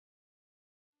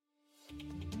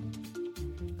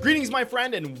Greetings, my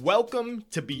friend, and welcome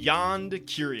to Beyond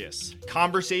Curious.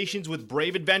 Conversations with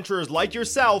brave adventurers like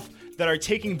yourself that are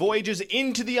taking voyages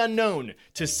into the unknown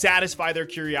to satisfy their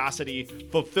curiosity,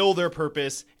 fulfill their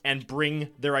purpose, and bring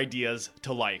their ideas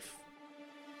to life.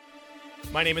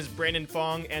 My name is Brandon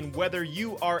Fong, and whether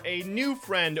you are a new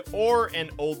friend or an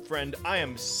old friend, I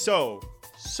am so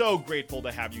grateful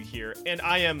to have you here, and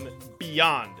I am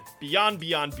beyond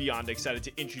excited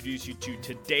to introduce you to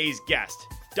today's guest,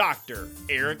 Dr.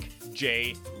 Eric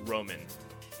J. Roman.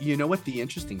 You know what the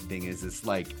interesting thing is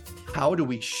like, how do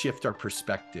we shift our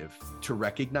perspective to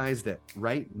recognize that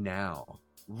right now,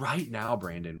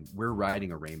 Brandon, we're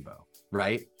riding a rainbow,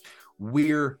 right?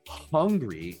 We're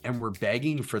hungry and we're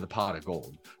begging for the pot of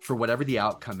gold, for whatever the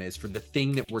outcome is, for the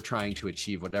thing that we're trying to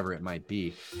achieve, whatever it might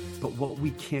be. But what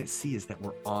we can't see is that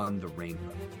we're on the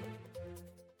rainbow.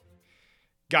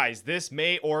 Guys, this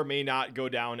may or may not go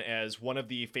down as one of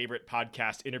the favorite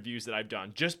podcast interviews that I've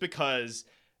done, just because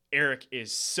Eric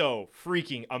is so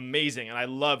freaking amazing, and I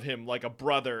love him like a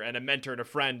brother and a mentor and a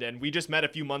friend, and we just met a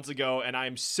few months ago, and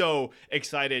I'm so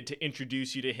excited to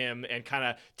introduce you to him and kind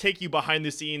of take you behind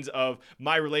the scenes of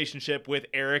my relationship with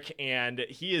Eric, and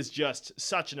he is just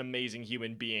such an amazing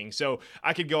human being. So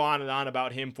I could go on and on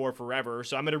about him for forever,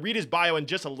 so I'm going to read his bio in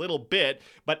just a little bit,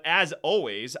 but as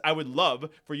always, I would love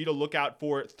for you to look out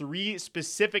for 3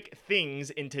 specific things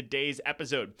in today's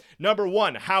episode. Number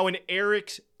 1, how in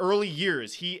Eric's early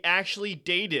years, he actually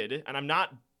dated, and I'm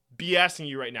not BSing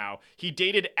you right now, he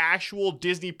dated actual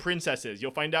Disney princesses.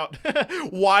 You'll find out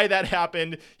why that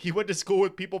happened. He went to school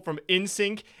with people from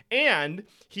NSYNC, and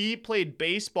he played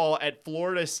baseball at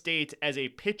Florida State as a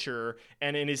pitcher,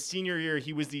 and in his senior year,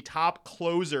 he was the top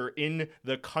closer in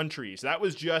the country. So that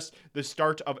was just the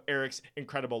start of Eric's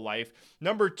incredible life.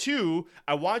 Number 2,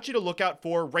 I want you to look out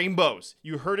for rainbows.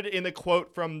 You heard it in the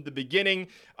quote from the beginning.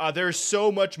 There's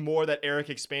so much more that Eric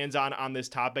expands on this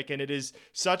topic, and it is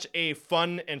such a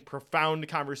fun and profound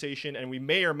conversation, and we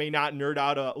may or may not nerd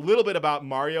out a little bit about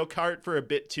Mario Kart for a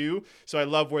bit too. So I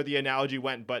love where the analogy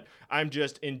went, but I'm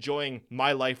just enjoying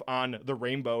my life on the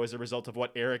rainbow as a result of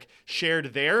what Eric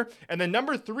shared there. And then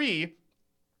number 3,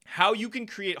 how you can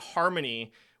create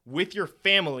harmony with your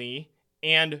family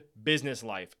and business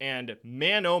life. And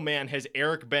man, oh man, has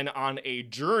Eric been on a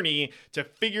journey to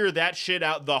figure that shit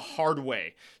out the hard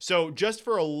way. So just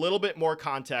for a little bit more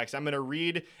context, I'm going to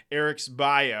read Eric's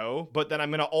bio, but then I'm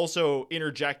going to also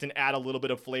interject and add a little bit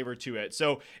of flavor to it.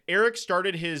 So Eric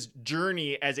started his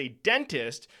journey as a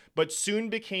dentist, but soon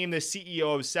became the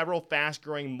CEO of several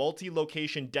fast-growing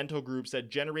multi-location dental groups that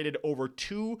generated over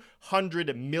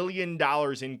 $200 million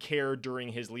in care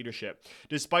during his leadership.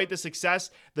 Despite the success,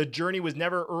 the journey was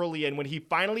never early, and when he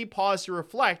finally paused to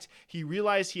reflect, he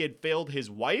realized he had failed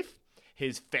his wife,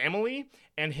 his family,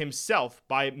 and himself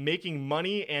by making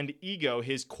money and ego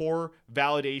his core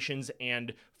validations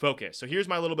and focus. So here's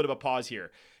my little bit of a pause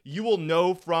here. You will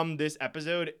know from this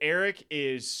episode, Eric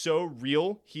is so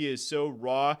real. He is so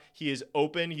raw. He is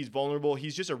open. He's vulnerable.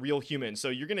 He's just a real human. So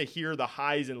you're going to hear the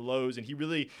highs and lows, and he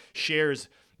really shares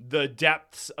the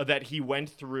depths that he went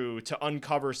through to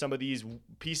uncover some of these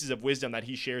pieces of wisdom that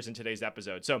he shares in today's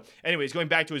episode. So anyways, going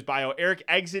back to his bio, Eric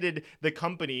exited the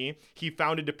company he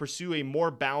founded to pursue a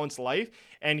more balanced life.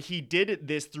 And he did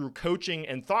this through coaching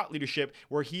and thought leadership,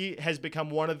 where he has become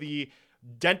one of the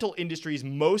dental industry's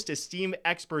most esteemed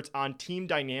experts on team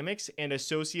dynamics and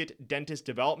associate dentist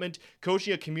development,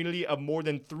 coaching a community of more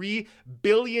than $3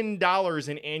 billion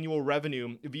in annual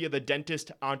revenue via the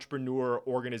Dentist Entrepreneur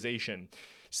Organization.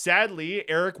 Sadly,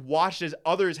 Eric watched as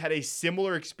others had a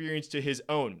similar experience to his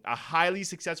own, a highly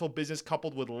successful business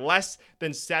coupled with less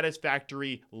than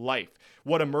satisfactory life.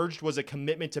 What emerged was a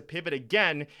commitment to pivot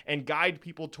again and guide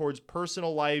people towards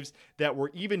personal lives that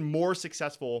were even more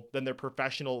successful than their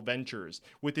professional ventures.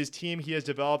 With his team, he has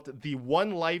developed the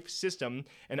One Life system,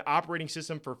 an operating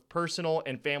system for personal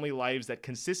and family lives that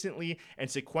consistently and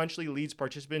sequentially leads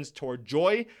participants toward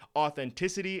joy,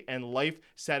 authenticity, and life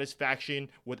satisfaction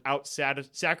without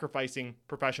sacrificing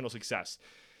professional success.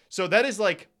 So that is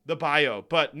like the bio,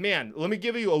 but man, let me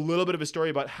give you a little bit of a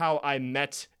story about how I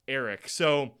met Eric.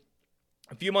 So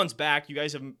a few months back, you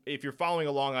guys have, if you're following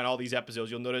along on all these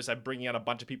episodes, you'll notice I'm bringing out a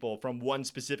bunch of people from one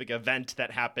specific event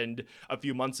that happened a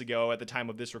few months ago at the time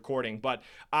of this recording. But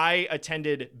I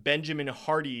attended Benjamin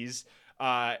Hardy's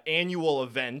annual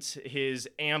event. His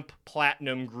AMP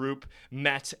Platinum group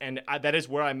met, and that is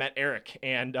where I met Eric.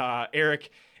 And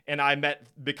Eric and I met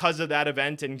because of that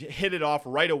event and hit it off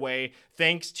right away,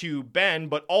 thanks to Ben.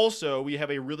 But also, we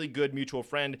have a really good mutual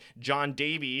friend, John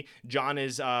Davey. John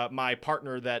is my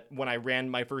partner that when I ran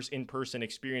my first in-person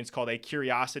experience called a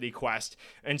Curiosity Quest.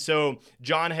 And so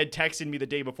John had texted me the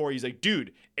day before. He's like,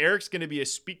 dude, Eric's going to be a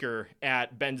speaker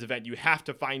at Ben's event. You have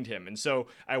to find him. And so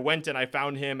I went and I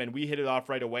found him, and we hit it off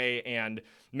right away. And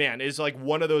man, it's like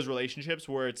one of those relationships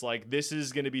where it's like, this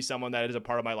is going to be someone that is a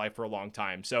part of my life for a long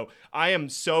time. So I am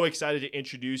so excited to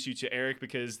introduce you to Eric,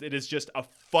 because it is just a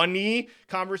funny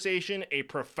conversation, a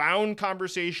profound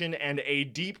conversation, and a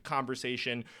deep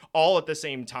conversation all at the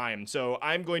same time. So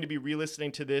I'm going to be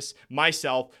re-listening to this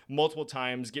myself multiple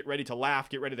times. Get ready to laugh,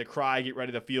 get ready to cry, get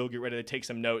ready to feel, get ready to take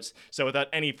some notes. So without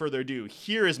any further ado,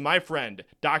 here is my friend,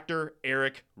 Dr.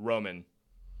 Eric Roman.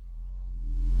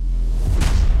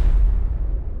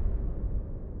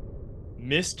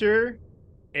 Mr.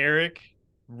 Eric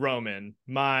Roman,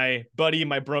 my buddy,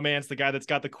 my bromance, the guy that's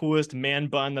got the coolest man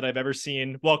bun that I've ever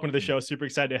seen. Welcome to the show. Super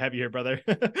excited to have you here, brother.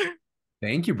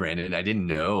 Thank you, Brandon. I didn't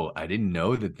know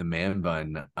that the man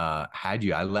bun had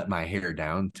you. I let my hair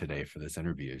down today for this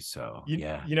interview. So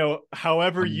yeah.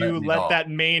 However you let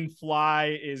that mane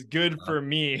fly is good for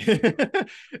me.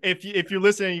 If you're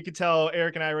listening, you can tell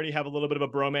Eric and I already have a little bit of a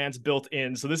bromance built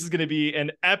in. So this is going to be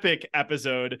an epic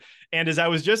episode. And as I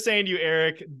was just saying to you,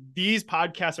 Eric, these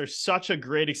podcasts are such a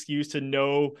great excuse to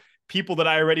know people that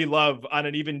I already love on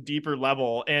an even deeper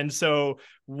level. And so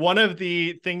one of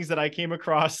the things that I came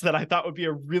across that I thought would be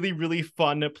a really, really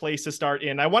fun place to start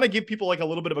in, I want to give people like a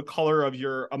little bit of a color of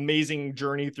your amazing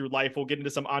journey through life. We'll get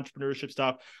into some entrepreneurship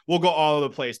stuff. We'll go all over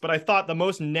the place, but I thought the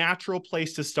most natural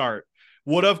place to start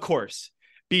would, of course,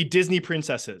 be Disney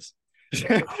princesses.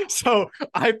 So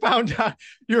I found out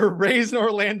you're raised in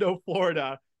Orlando,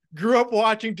 Florida, grew up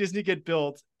watching Disney get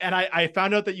built, and I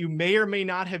found out that you may or may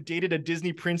not have dated a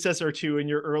Disney princess or two in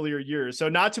your earlier years. So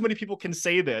not too many people can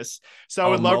say this. So I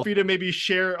would love for you to maybe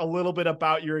share a little bit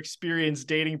about your experience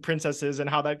dating princesses and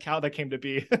how that came to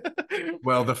be.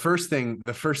 Well, the first thing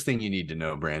you need to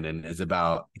know, Brandon, is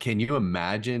about, can you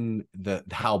imagine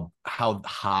how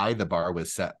high the bar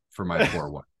was set for my poor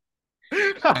one?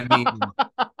 I mean,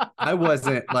 I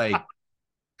wasn't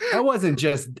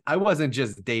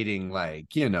just dating like,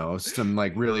 some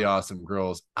like really awesome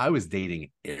girls. I was dating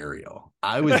Ariel.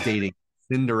 I was dating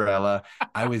Cinderella.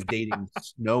 I was dating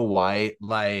Snow White.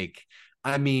 Like,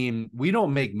 I mean, we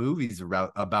don't make movies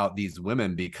about these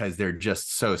women because they're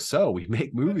just so. We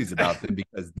make movies about them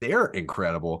because they're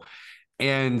incredible.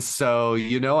 And so,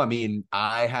 I mean,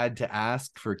 I had to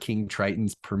ask for King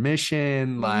Triton's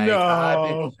permission, like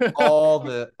no. all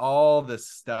the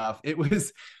stuff. It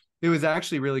was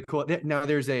actually really cool. Now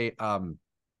there's a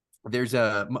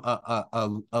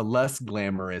less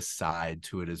glamorous side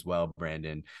to it as well,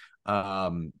 Brandon.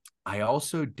 I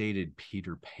also dated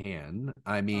Peter Pan.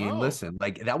 I mean, listen,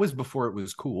 like that was before it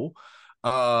was cool.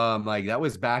 Like that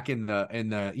was back in the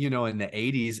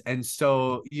 80s. And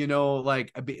so,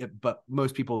 like, but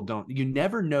most people you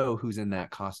never know who's in that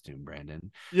costume,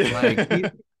 Brandon. Yeah.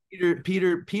 Like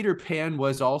Peter Pan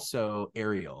was also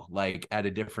Ariel, like at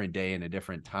a different day and a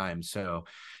different time. So,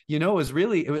 I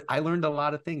learned a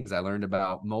lot of things. I learned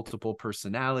about multiple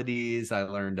personalities. I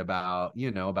learned about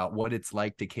what it's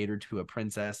like to cater to a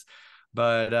princess.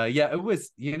 But yeah, it was,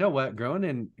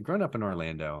 growing up in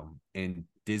Orlando in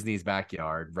Disney's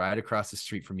backyard, right across the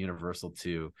street from Universal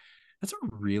 2. That's a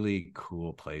really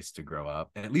cool place to grow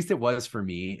up. And at least it was for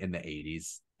me in the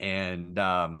 80s. And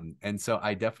so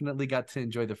I definitely got to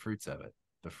enjoy the fruits of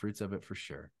it for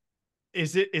sure.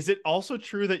 Is it also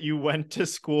true that you went to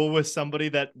school with somebody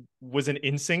that was an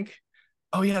NSYNC?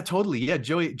 Oh yeah, totally. Yeah.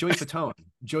 Joey Fatone.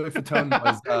 Joey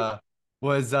Fatone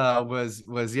was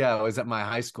at my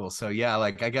high school. So yeah,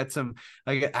 like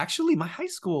actually my high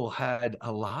school had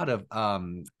a lot of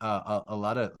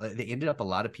they ended up a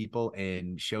lot of people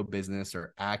in show business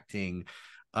or acting.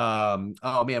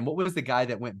 Oh man, what was the guy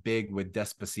that went big with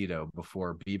Despacito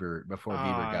before Bieber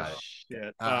got it?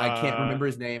 Shit. I can't remember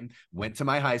his name. Went to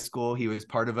my high school. He was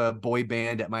part of a boy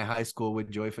band at my high school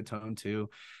with Joey Fatone too.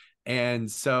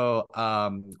 And so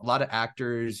a lot of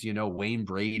actors, Wayne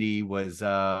Brady was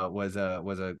a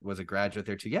graduate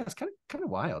there too. Yeah, it's kind of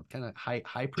wild, kind of high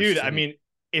dude. I mean,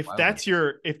 if that's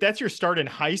your start in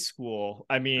high school,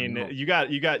 I mean, you got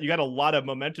a lot of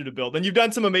momentum to build, and you've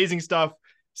done some amazing stuff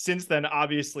since then,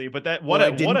 obviously. But what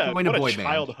a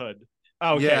childhood.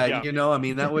 Oh, okay, yeah. I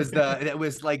mean, that was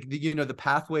like the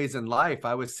pathways in life.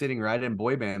 I was sitting right in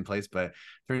boy band place, but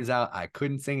turns out I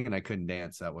couldn't sing and I couldn't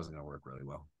dance. So that wasn't gonna work really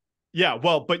well. Yeah,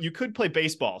 well, but you could play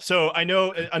baseball. So I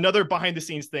know another behind the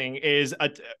scenes thing is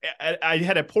I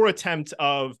had a poor attempt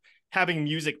of having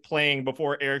music playing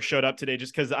before Eric showed up today,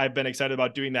 just because I've been excited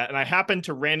about doing that. And I happened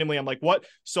to randomly, I'm like, what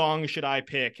song should I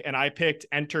pick? And I picked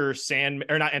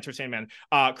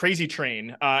Crazy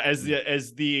Train as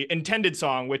the intended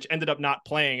song, which ended up not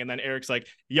playing. And then Eric's like,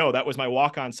 yo, that was my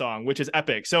walk-on song, which is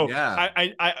epic. So Yeah.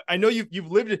 I know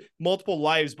you've lived multiple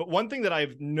lives, but one thing that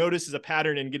I've noticed as a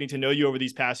pattern in getting to know you over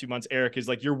these past few months, Eric, is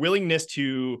like your willingness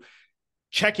to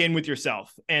check in with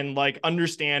yourself and like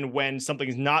understand when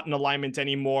something's not in alignment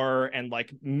anymore and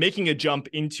like making a jump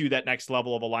into that next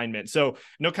level of alignment. So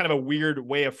no kind of a weird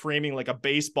way of framing like a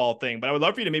baseball thing, but I would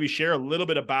love for you to maybe share a little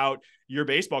bit about your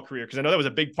baseball career, because I know that was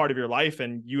a big part of your life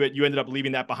and you ended up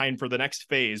leaving that behind for the next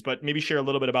phase, but maybe share a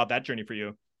little bit about that journey for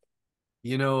you.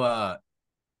 You know,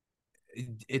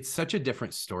 it's such a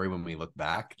different story when we look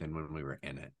back than when we were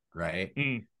in it, right?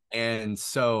 And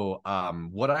so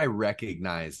what I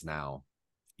recognize now,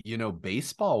 you know,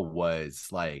 baseball was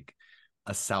like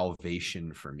a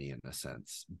salvation for me in a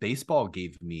sense. Baseball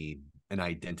gave me an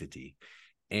identity.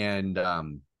 And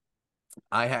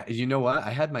I had, you know what?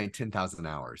 I had my 10,000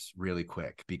 hours really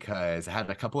quick because I had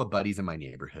a couple of buddies in my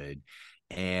neighborhood,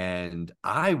 and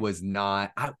I was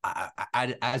not,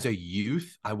 as a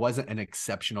youth, I wasn't an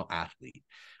exceptional athlete.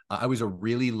 I was a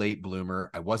really late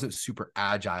bloomer. I wasn't super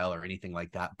agile or anything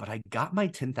like that, but I got my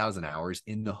 10,000 hours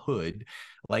in the hood,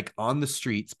 like on the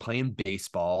streets, playing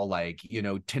baseball, like, you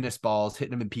know, tennis balls,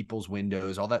 hitting them in people's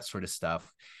windows, all that sort of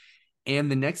stuff.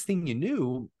 And the next thing you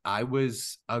knew, I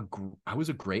was a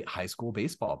great high school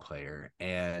baseball player.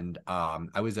 And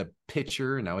I was a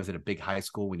pitcher, and I was at a big high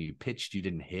school. When you pitched, you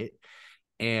didn't hit.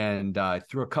 And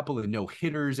through a couple of no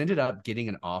hitters, ended up getting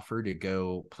an offer to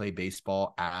go play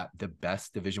baseball at the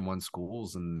best Division I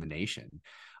schools in the nation.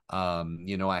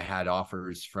 You know, I had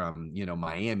offers from, you know,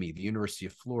 Miami, the University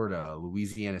of Florida,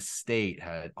 Louisiana State,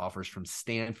 had offers from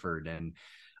Stanford, and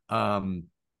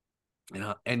you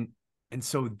know, and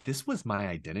so this was my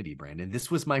identity, Brandon. This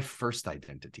was my first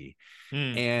identity.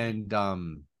 And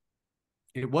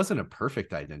it wasn't a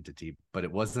perfect identity, but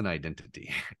it was an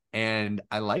identity. And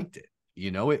I liked it. You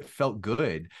know, it felt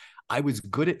good. I was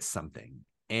good at something.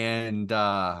 And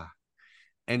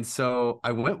so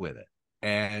I went with it.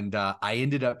 And I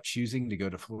ended up choosing to go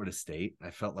to Florida State.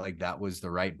 I felt like that was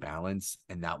the right balance,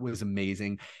 and that was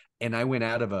amazing. And I went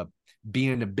out of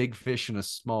being a big fish in a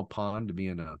small pond to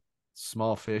being a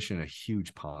small fish in a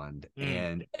huge pond.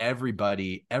 And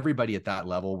everybody at that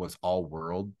level was all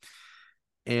world.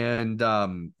 And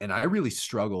I really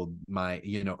struggled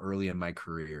early in my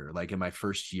career. Like in my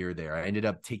first year there, I ended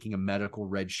up taking a medical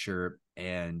red shirt,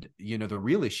 and you know, the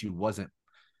real issue wasn't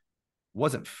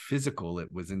physical.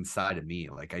 It was inside of me.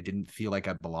 Like I didn't feel like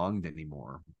I belonged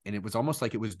anymore, and it was almost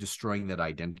like it was destroying that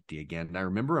identity again. And I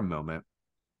remember a moment.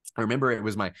 I remember it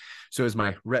was my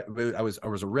I was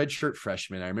a red shirt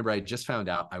freshman. I remember I just found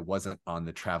out I wasn't on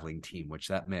the traveling team, which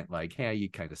that meant like, hey, you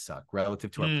kind of suck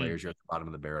relative to our players. You're at the bottom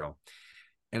of the barrel.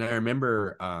 And I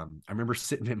remember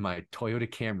sitting in my Toyota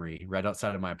Camry right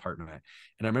outside of my apartment,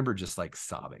 and I remember just like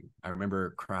sobbing. I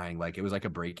remember crying, like it was like a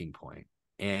breaking point.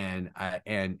 And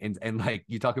like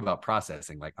you talk about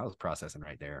processing, like I was processing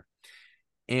right there.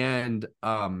 And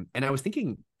I was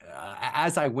thinking,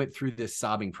 as I went through this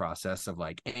sobbing process of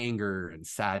like anger and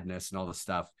sadness and all this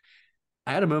stuff,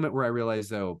 I had a moment where I realized,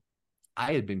 though,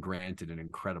 I had been granted an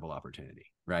incredible opportunity,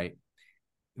 right?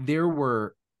 There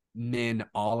were men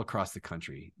all across the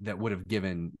country that would have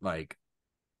given like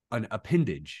an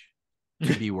appendage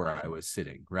to be where I was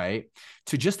sitting, right?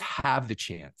 To just have the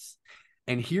chance.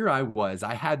 And here I was,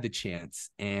 I had the chance.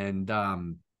 And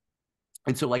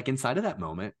so like inside of that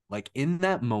moment, like in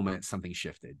that moment, something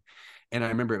shifted. And I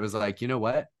remember it was like, you know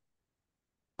what?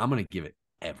 I'm going to give it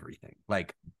everything,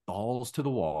 like balls to the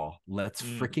wall. Let's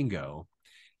freaking go.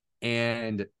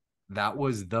 And that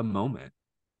was the moment.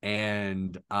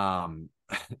 And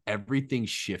everything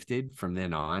shifted from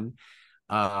then on.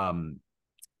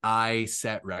 I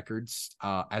set records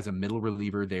as a middle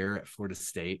reliever there at Florida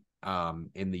State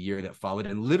in the year that followed.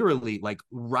 And literally, like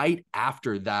right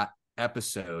after that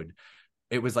episode,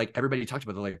 it was like everybody talked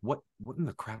about it, like, what in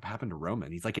the crap happened to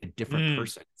Roman? He's like a different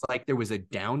person. It's like there was a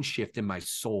downshift in my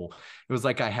soul. It was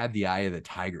like I had the eye of the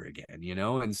tiger again, you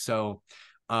know? And so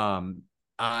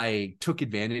I took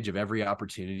advantage of every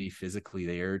opportunity physically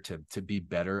there to be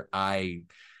better. I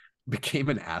became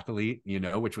an athlete, you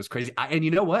know, which was crazy. And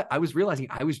you know what? I was realizing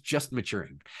I was just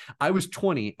maturing. I was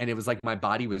 20, and it was like my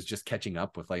body was just catching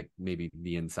up with like maybe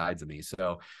the insides of me.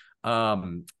 So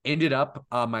ended up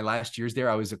my last years there,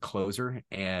 I was a closer,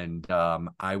 and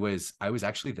I was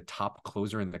actually the top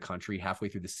closer in the country halfway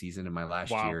through the season in my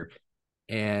last year.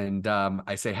 And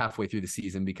I say halfway through the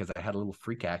season because I had a little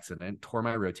freak accident, tore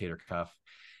my rotator cuff.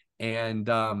 And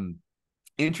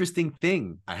interesting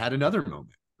thing, I had another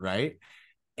moment, right?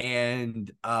 And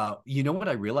you know what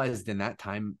I realized in that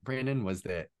time, Brandon, was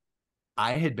that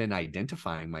I had been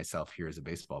identifying myself here as a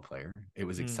baseball player. It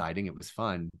was Mm. exciting, it was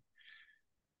fun,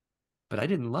 but I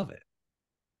didn't love it.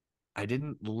 I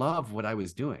didn't love what I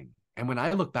was doing. And when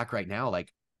I look back right now,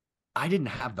 like I didn't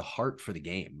have the heart for the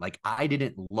game. Like I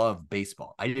didn't love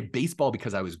baseball. I did baseball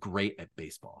because I was great at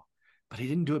baseball, but I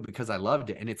didn't do it because I loved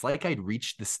it. And it's like I'd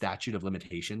reached the statute of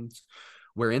limitations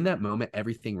where in that moment,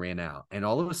 everything ran out. And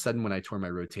all of a sudden, when I tore my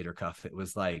rotator cuff, it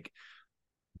was like,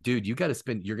 dude, you got to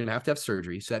spend, you're going to have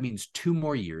surgery. So that means 2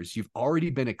 more years. You've already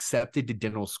been accepted to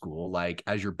dental school, like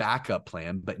as your backup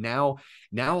plan. But now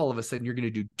all of a sudden you're going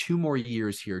to do 2 more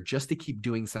years here just to keep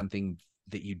doing something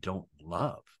that you don't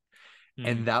love.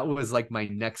 And that was like my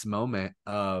next moment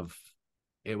of,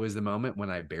 it was the moment when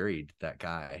I buried that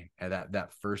guy and that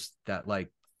first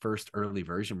early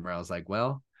version where I was like,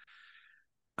 well,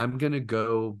 I'm going to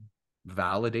go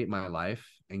validate my life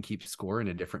and keep score in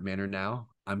a different manner now.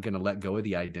 I'm going to let go of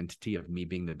the identity of me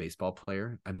being the baseball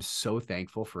player. I'm so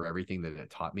thankful for everything that it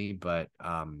taught me, but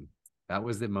that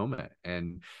was the moment.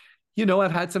 And, you know,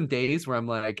 I've had some days where I'm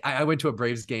like, I went to a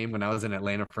Braves game when I was in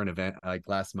Atlanta for an event like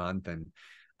last month, and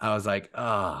I was like,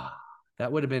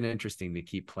 that would have been interesting to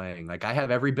keep playing. Like I have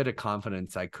every bit of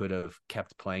confidence I could have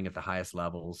kept playing at the highest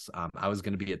levels. I was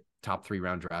going to be a top 3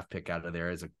 round draft pick out of there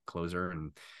as a closer,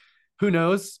 and who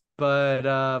knows, but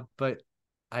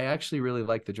I actually really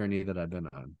like the journey that I've been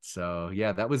on. So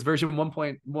yeah, that was version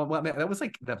 1.1. That was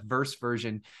like the verse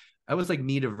version. I was like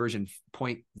me to version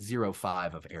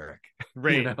 0.05 of Eric.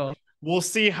 Right. You know? We'll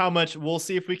see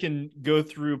if we can go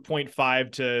through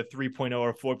 0.5 to 3.0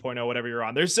 or 4.0, whatever you're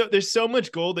on. There's so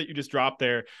much gold that you just dropped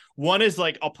there. One is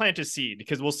like, I'll plant a seed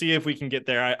because we'll see if we can get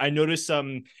there. I noticed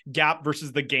some gap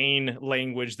versus the gain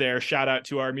language there. Shout out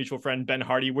to our mutual friend, Ben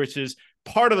Hardy, which is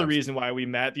part of the reason why we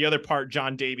met. The other part,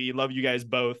 John Davey, love you guys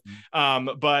both.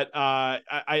 But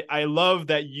I love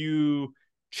that you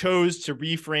chose to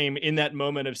reframe in that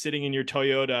moment of sitting in your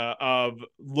Toyota, of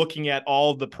looking at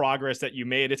all the progress that you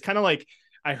made. It's kind of like,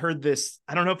 I heard this,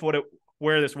 I don't know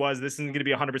where this was. This isn't going to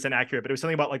be 100% accurate, but it was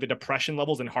something about like the depression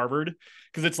levels in Harvard.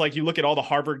 Cause it's like, you look at all the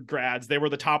Harvard grads, they were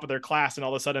the top of their class, and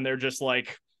all of a sudden they're just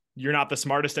like, you're not the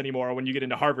smartest anymore when you get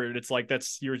into Harvard. It's like,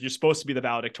 you're supposed to be the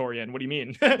valedictorian. What do you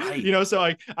mean? Right. You know,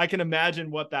 so I can imagine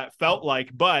what that felt like,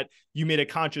 but you made a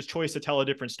conscious choice to tell a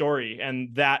different story.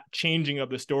 And that changing of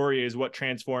the story is what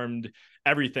transformed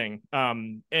everything.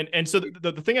 And so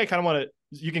the thing I kind of want to,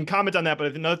 you can comment on that,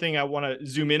 but another thing I want to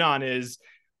zoom in on is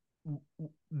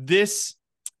this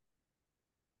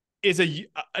is an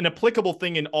applicable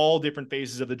thing in all different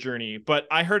phases of the journey. But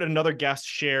I heard another guest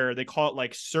share, they call it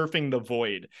like surfing the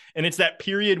void. And it's that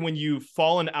period when you've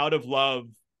fallen out of love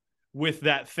with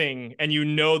that thing and you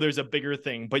know there's a bigger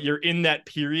thing, but you're in that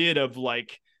period of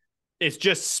like, it's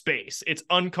just space. It's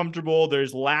uncomfortable.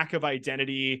 There's lack of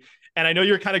identity. And I know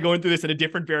you're kind of going through this in a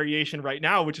different variation right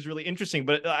now, which is really interesting.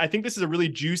 But I think this is a really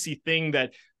juicy thing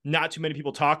that not too many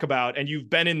people talk about. And you've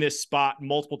been in this spot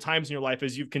multiple times in your life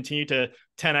as you've continued to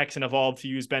 10x and evolve, to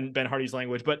use Ben Hardy's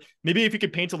language. But maybe if you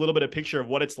could paint a little bit of picture of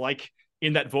what it's like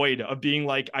in that void of being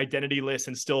like identityless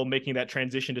and still making that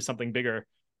transition to something bigger.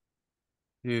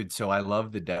 Dude, so I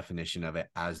love the definition of it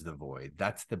as the void.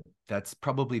 That's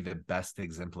probably the best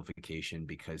exemplification,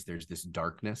 because there's this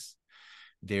darkness,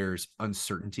 there's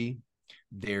uncertainty,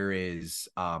 there's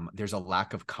a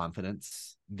lack of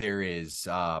confidence, there's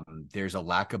a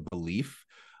lack of belief,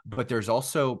 but there's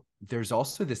also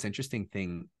this interesting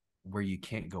thing where you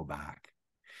can't go back,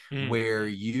 where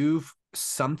you've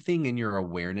something in your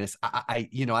awareness.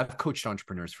 I've coached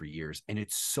entrepreneurs for years, and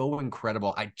it's so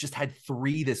incredible. I just had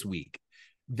 3 this week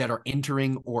that are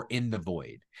entering or in the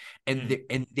void, and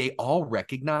they all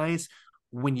recognize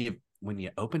when you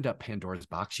opened up Pandora's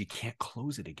box, you can't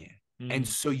close it again. And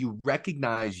so you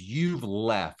recognize you've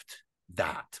left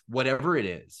that, whatever it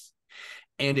is.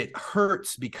 And it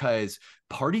hurts because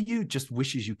part of you just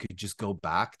wishes you could just go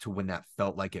back to when that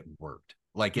felt like it worked.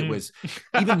 Like it was,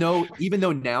 even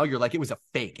though now you're like, it was a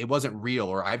fake, it wasn't real,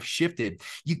 or I've shifted,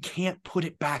 you can't put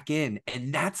it back in.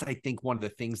 And that's, I think, one of the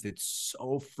things that's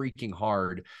so freaking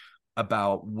hard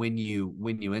about when you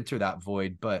enter that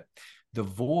void. But the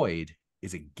void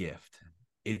is a gift.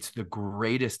 It's the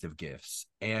greatest of gifts.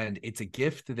 And it's a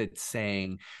gift that's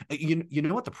saying, you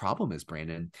know what the problem is,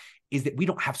 Brandon, is that we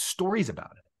don't have stories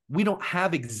about it. We don't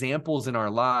have examples in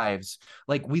our lives.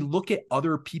 Like, we look at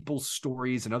other people's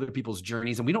stories and other people's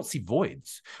journeys, and we don't see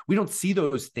voids. We don't see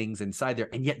those things inside there,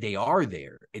 and yet they are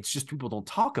there. It's just people don't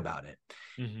talk about it.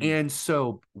 And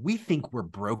so we think we're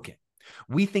broken.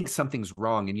 We think something's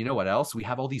wrong. And you know what else? We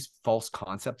have all these false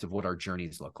concepts of what our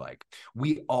journeys look like.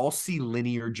 We all see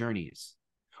linear journeys.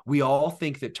 We all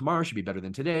think that tomorrow should be better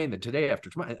than today and the today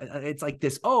after tomorrow. It's like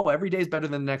this, oh, every day is better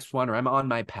than the next one, or I'm on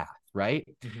my path, right?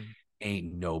 Mhm.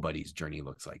 Ain't nobody's journey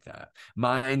looks like that.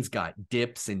 Mine's got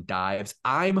dips and dives.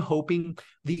 I'm hoping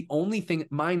the only thing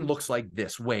mine looks like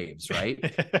this, waves, right?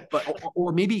 But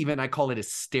or maybe even I call it a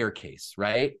staircase,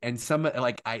 right? And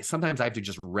sometimes I have to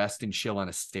just rest and chill on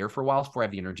a stair for a while before I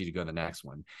have the energy to go to the next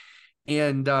one.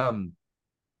 And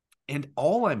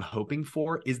all I'm hoping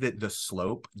for is that the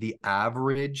slope, the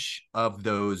average of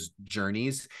those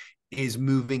journeys is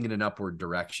moving in an upward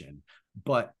direction.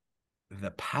 But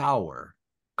the power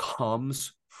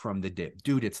comes from the dip.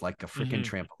 Dude, it's like a freaking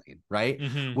trampoline, right?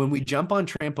 When we jump on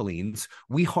trampolines,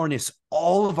 we harness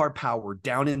all of our power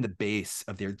down in the base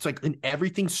of there. It's like and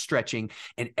everything's stretching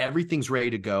and everything's ready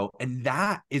to go. And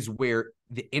that is where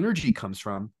the energy comes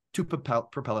from to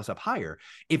propel us up higher.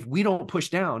 If we don't push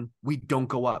down, we don't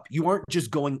go up. You aren't just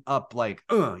going up like,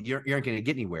 you aren't going to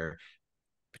get anywhere.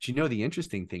 But you know, the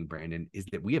interesting thing, Brandon, is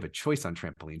that we have a choice on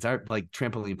trampolines. I like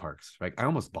trampoline parks, right? I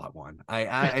almost bought one.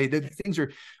 The things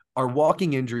are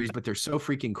walking injuries, but they're so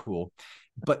freaking cool.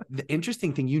 But the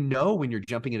interesting thing, you know, when you're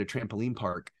jumping at a trampoline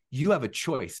park, you have a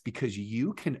choice because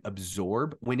you can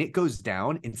absorb when it goes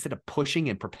down instead of pushing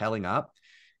and propelling up,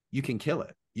 you can kill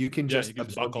it. You can just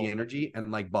absorb the energy and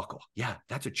like buckle. Yeah,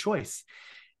 that's a choice.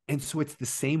 And so it's the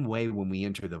same way when we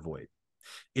enter the void.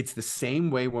 It's the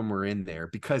same way when we're in there,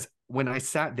 because when I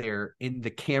sat there in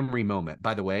the Camry moment,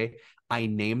 by the way, I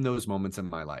name those moments in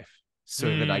my life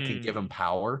so that I can give them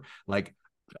power. Like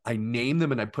I name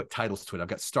them and I put titles to it. I've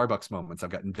got Starbucks moments.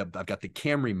 I've got the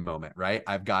Camry moment, right?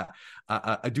 I've got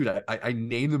dude, I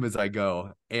name them as I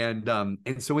go. And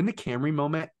so in the Camry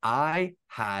moment, I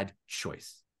had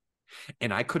choice.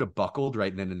 And I could have buckled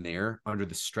right then and there under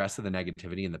the stress of the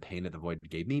negativity and the pain that the void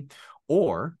gave me,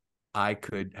 or I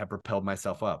could have propelled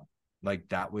myself up. Like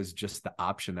that was just the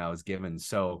option that I was given.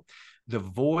 So the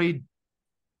void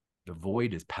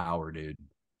is power, dude.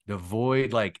 The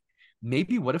void, like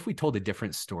maybe what if we told a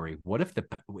different story? What if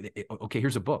okay,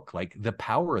 here's a book, like The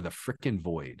Power of the Freaking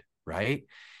Void, right?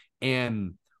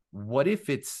 And what if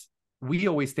we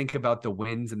always think about the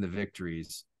wins and the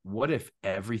victories. What if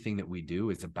everything that we do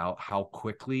is about how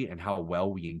quickly and how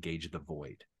well we engage the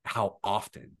void? How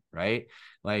often, right?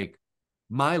 Like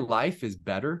my life is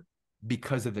better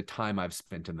because of the time I've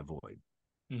spent in the void.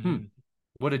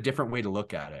 What a different way to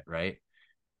look at it, right?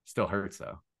 Still hurts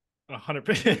though.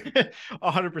 100%,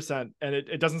 100%. And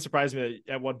it doesn't surprise me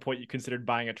that at one point you considered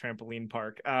buying a trampoline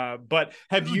park. But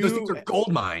have you? Those things are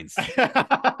gold mines.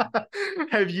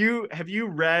 have you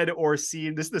read or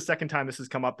seen? This is the second time this has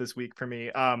come up this week for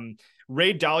me.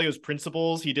 Ray Dalio's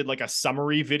Principles. He did like a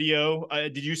summary video.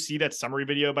 Did you see that summary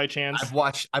video by chance?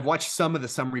 I've watched some of the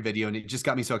summary video, and it just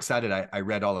got me so excited. I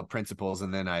read all the principles,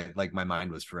 and then my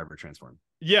mind was forever transformed.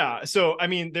 Yeah. So, I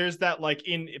mean, there's that, like,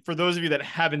 for those of you that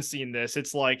haven't seen this,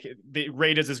 it's like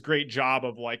Ray does this great job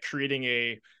of like creating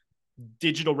a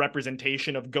digital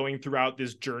representation of going throughout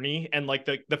this journey. And like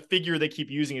the figure they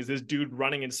keep using is this dude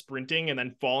running and sprinting and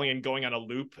then falling and going on a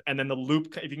loop. And then the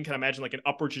loop, if you can kind of imagine, like an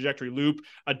upward trajectory loop,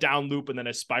 a down loop, and then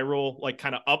a spiral, like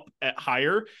kind of up at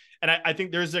higher. And I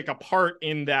think there's like a part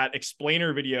in that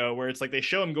explainer video where it's like they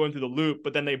show him going through the loop,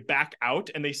 but then they back out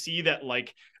and they see that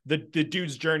like the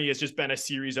dude's journey has just been a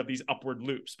series of these upward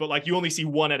loops, but like you only see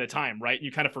one at a time, right?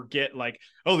 You kind of forget like,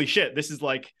 holy shit, this is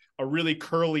like a really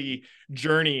curly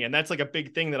journey. And that's like a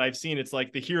big thing that I've seen. It's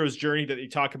like the hero's journey that you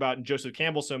talk about in Joseph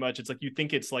Campbell so much. It's like, you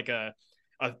think it's like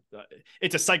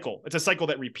it's a cycle. It's a cycle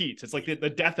that repeats. It's like the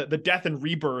death and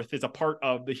rebirth is a part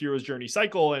of the hero's journey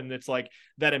cycle. And it's like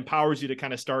that empowers you to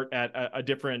kind of start at a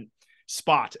different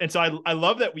spot. And so I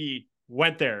love that we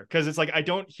went there, because it's like I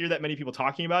don't hear that many people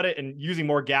talking about it, and using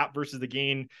more gap versus the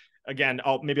gain. Again,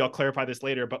 I'll clarify this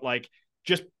later, but like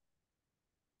just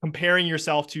comparing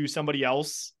yourself to somebody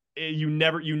else, you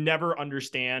never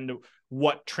understand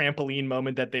what trampoline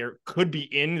moment that there could be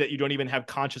in that you don't even have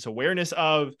conscious awareness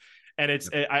of. And it's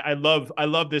I love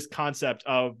this concept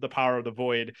of the power of the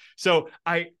void. So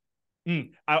I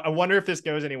wonder if this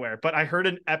goes anywhere, but I heard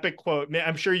an epic quote.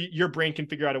 I'm sure your brain can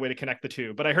figure out a way to connect the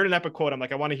two, but I heard an epic quote. I'm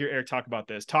like, I want to hear Eric talk about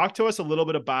this. Talk to us a little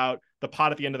bit about the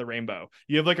pot at the end of the rainbow.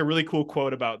 You have like a really cool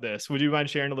quote about this. Would you mind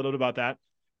sharing a little bit about that?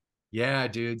 Yeah,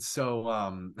 dude. So,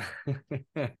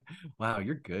 wow,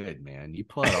 you're good, man. You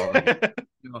pull out all the,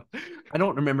 I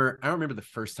don't remember the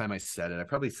first time I said it. I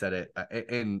probably said it,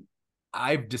 and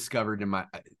I've discovered in my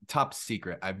top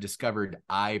secret, I've discovered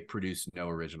I produce no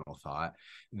original thought,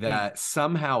 that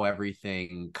somehow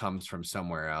everything comes from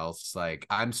somewhere else. Like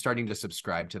I'm starting to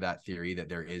subscribe to that theory that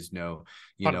there is no,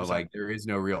 100%. like there is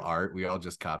no real art. We all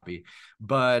just copy.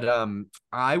 But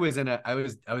I was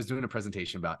doing a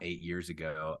presentation about 8 years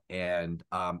ago, and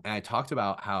I talked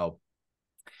about how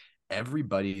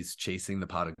everybody's chasing the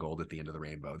pot of gold at the end of the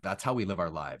rainbow. That's how we live our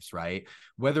lives, right?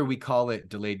 Whether we call it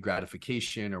delayed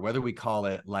gratification or whether we call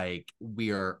it like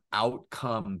we are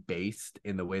outcome based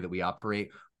in the way that we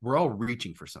operate, we're all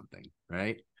reaching for something,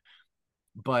 right?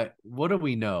 But what do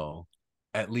we know,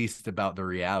 at least about the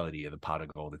reality of the pot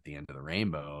of gold at the end of the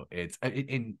rainbow?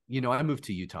 I moved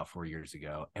to Utah 4 years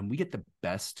ago, and we get the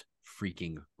best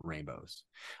freaking rainbows.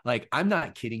 Like, I'm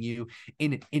not kidding you.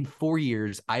 In 4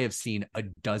 years, I have seen a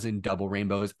dozen double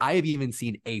rainbows. I have even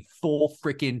seen a full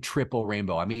freaking triple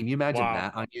rainbow. I mean, you imagine Wow.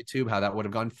 that on YouTube, how that would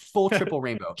have gone full triple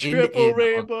rainbow. Triple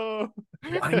rainbow.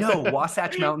 I know,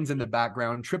 Wasatch Mountains in the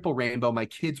background, triple rainbow. My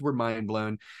kids were mind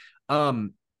blown.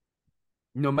 Um,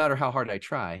 no matter how hard I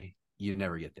try, you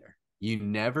never get there. You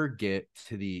never get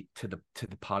to the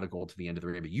pot of gold, to the end of the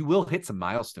rainbow. You will hit some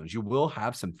milestones. You will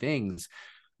have some things,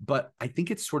 but I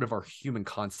think it's sort of our human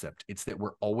concept. It's that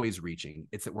we're always reaching.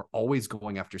 It's that we're always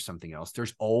going after something else.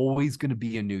 There's always going to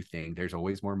be a new thing. There's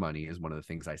always more money, is one of the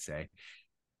things I say.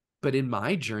 But in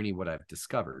my journey, what I've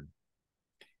discovered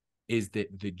is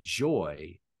that the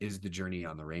joy is the journey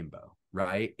on the rainbow,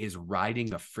 right? Is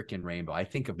riding a freaking rainbow. I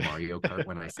think of Mario Kart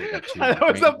when I say that too. That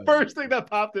was the first thing that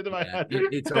popped into my head.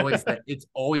 It's always that. It's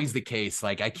always the case.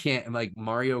 Like I can't, like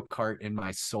Mario Kart in my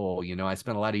soul. I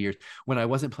spent a lot of years when I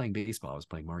wasn't playing baseball, I was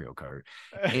playing Mario Kart,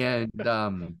 and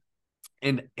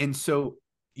so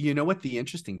what the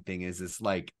interesting thing is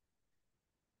like,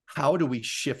 how do we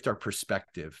shift our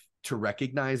perspective to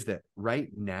recognize that right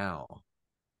now,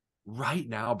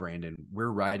 Brandon, we're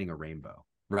riding a rainbow,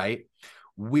 right?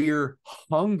 We're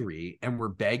hungry and we're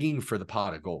begging for the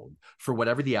pot of gold, for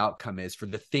whatever the outcome is, for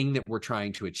the thing that we're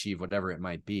trying to achieve, whatever it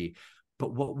might be.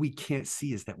 But what we can't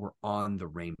see is that we're on the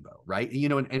rainbow, right?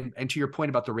 And to your point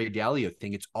about the Ray Dalio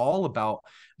thing, it's all about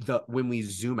when we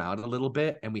zoom out a little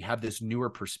bit and we have this newer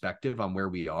perspective on where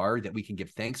we are, that we can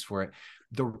give thanks for it.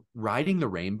 The riding the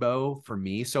rainbow for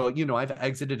me. So, I've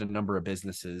exited a number of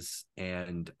businesses,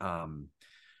 and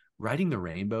riding the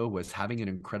rainbow was having an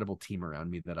incredible team around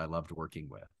me that I loved working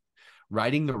with.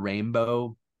 Riding the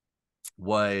rainbow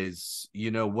was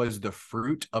the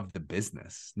fruit of the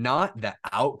business, not the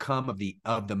outcome of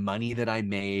the money that I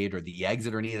made or the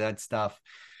exit or any of that stuff.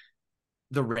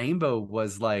 The rainbow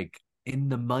was like in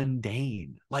the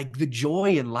mundane. Like the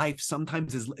joy in life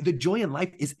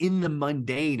is in the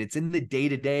mundane. It's in the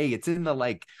day-to-day. It's in the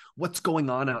like what's going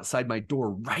on outside my door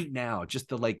right now, just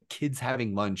the like kids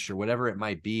having lunch or whatever it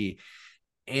might be.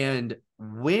 And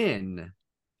when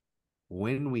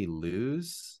we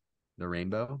lose the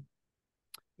rainbow,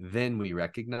 then we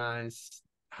recognize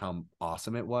how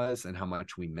awesome it was and how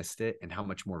much we missed it and how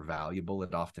much more valuable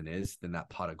it often is than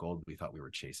that pot of gold we thought we were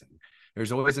chasing.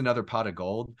 There's always another pot of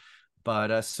gold.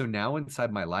 But so now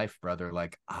inside my life, brother,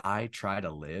 like I try to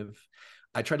live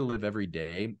every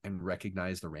day and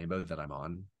recognize the rainbow that I'm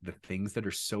on, the things that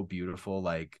are so beautiful,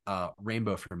 like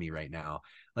rainbow for me right now,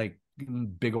 like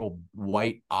big old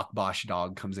white Akbash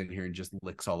dog comes in here and just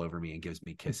licks all over me and gives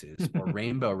me kisses. Or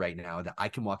rainbow right now that I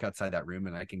can walk outside that room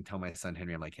and I can tell my son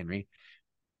Henry, I'm like, Henry,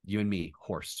 you and me,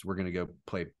 horse, we're gonna go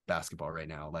play basketball right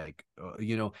now. Like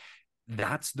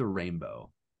that's the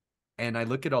rainbow. And I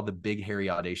look at all the big, hairy,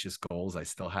 audacious goals I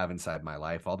still have inside my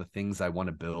life, all the things I want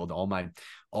to build, all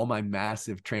my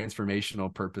massive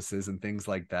transformational purposes and things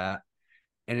like that.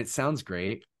 And it sounds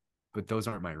great, but those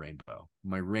aren't my rainbow.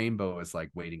 My rainbow is like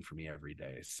waiting for me every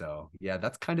day. So yeah,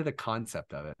 that's kind of the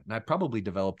concept of it. And I probably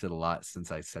developed it a lot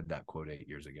since I said that quote 8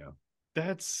 years ago.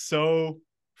 That's so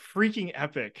freaking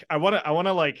epic. I want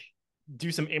to like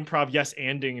do some improv yes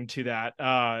anding to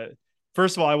that.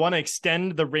 First of all, I want to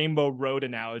extend the Rainbow Road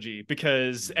analogy,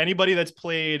 because anybody that's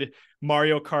played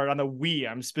Mario Kart on the Wii,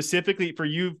 I'm specifically for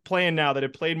you playing now that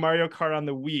have played Mario Kart on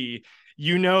the Wii,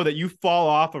 you know that you fall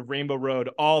off of Rainbow Road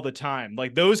all the time.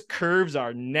 Like those curves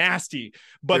are nasty,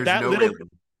 but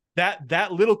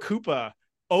that little Koopa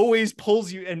always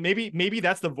pulls you. And maybe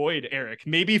that's the void, Eric.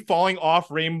 Maybe falling off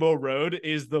Rainbow Road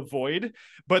is the void,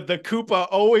 but the Koopa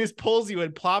always pulls you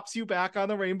and plops you back on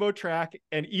the rainbow track.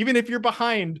 And even if you're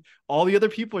behind all the other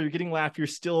people, you're getting laughed, you're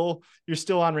still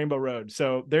on Rainbow Road.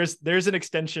 So there's an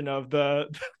extension of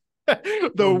the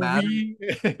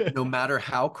no matter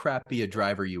how crappy a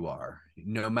driver you are,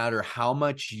 no matter how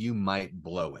much you might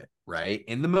blow it, right?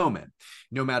 In the moment,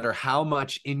 no matter how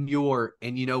much and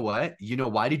you know what? You know,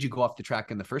 why did you go off the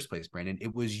track in the first place, Brandon?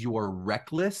 It was your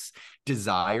reckless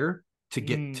desire to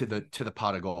get to Mm, the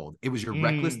pot of gold. It was your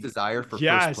reckless mm. desire for first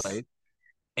Yes. place.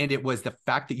 And it was the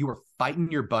fact that you were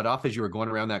fighting your butt off as you were going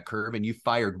around that curve and you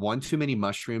fired one too many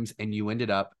mushrooms and you ended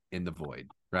up in the void,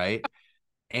 right?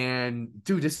 And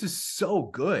dude, this is so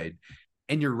good.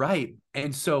 And you're right.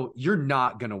 And so you're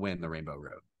not going to win the Rainbow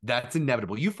Road. That's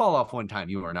inevitable. You fall off one time,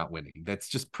 you are not winning. That's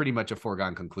just pretty much a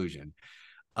foregone conclusion.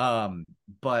 Um,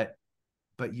 but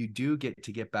you do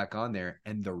get back on there,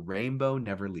 and the rainbow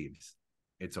never leaves.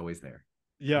 It's always there.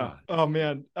 Yeah. Oh, Oh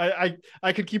man,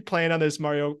 I could keep playing on this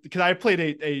Mario because I played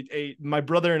a my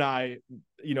brother and I.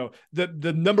 You know,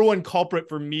 the number one culprit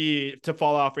for me to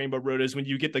fall off Rainbow Road is when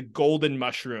you get the golden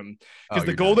mushroom, oh, because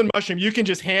the you're done. golden mushroom you can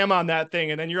just ham on that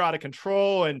thing and then you're out of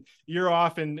control and you're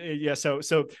off. And yeah, so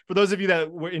for those of you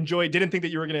that didn't think that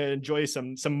you were going to enjoy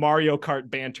some Mario Kart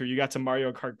banter, you got some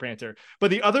Mario Kart banter. But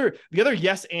the other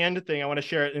yes and thing I want to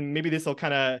share, and maybe this will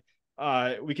kind of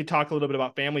we could talk a little bit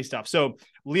about family stuff. So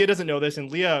Leah doesn't know this,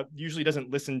 and Leah usually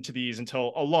doesn't listen to these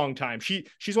until a long time.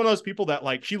 She's one of those people that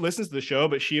like she listens to the show,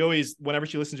 but she always, whenever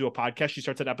she listens to a podcast, she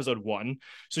starts at episode 1.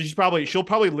 So she'll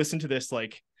probably listen to this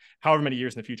like however many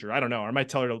years in the future. I don't know. I might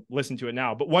tell her to listen to it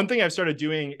now. But one thing I've started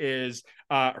doing is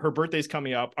her birthday's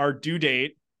coming up. Our due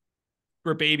date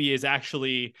for baby is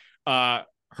actually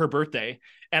her birthday.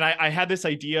 And I had this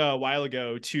idea a while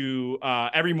ago to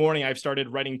every morning I've started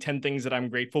writing 10 things that I'm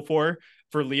grateful for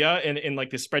Leah in like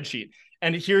this spreadsheet.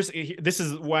 And this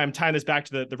is why I'm tying this back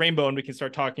to the rainbow, and we can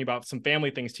start talking about some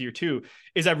family things here too,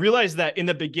 is I realized that in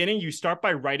the beginning, you start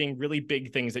by writing really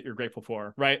big things that you're grateful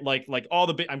for, right? Like all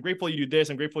the I'm grateful you do this,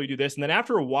 I'm grateful you do this. And then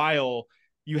after a while,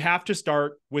 you have to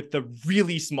start with the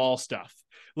really small stuff,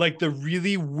 like the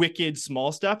really wicked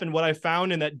small stuff. And what I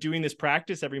found in that doing this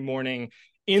practice every morning,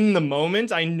 in the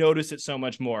moment, I notice it so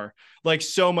much more, like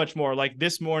so much more. Like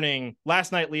this morning,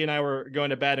 last night, Lee and I were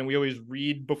going to bed, and we always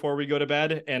read before we go to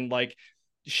bed. And like,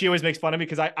 she always makes fun of me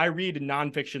because I read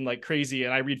nonfiction like crazy,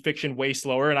 and I read fiction way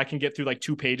slower, and I can get through like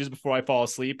 2 pages before I fall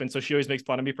asleep. And so she always makes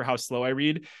fun of me for how slow I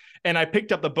read. And I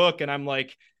picked up the book, and I'm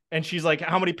like, and she's like,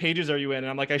 how many pages are you in? And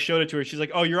I'm like, I showed it to her. She's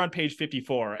like, oh, you're on page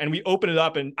 54. And we open it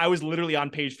up, and I was literally on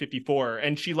page 54.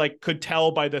 And she like could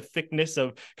tell by the thickness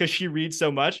of, because she reads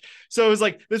so much. So it was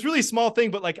like this really small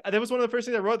thing, but like that was one of the first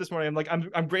things I wrote this morning. I'm like,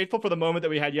 I'm grateful for the moment that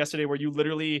we had yesterday where you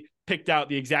literally picked out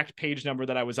the exact page number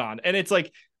that I was on. And it's like,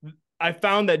 I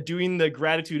found that doing the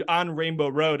gratitude on Rainbow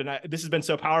Road, and this has been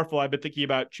so powerful. I've been thinking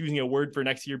about choosing a word for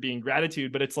next year being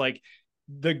gratitude, but it's like,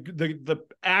 the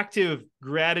active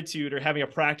gratitude or having a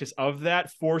practice of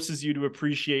that forces you to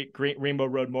appreciate Great Rainbow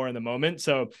Road more in the moment.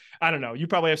 So I don't know. You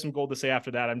probably have some gold to say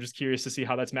after that. I'm just curious to see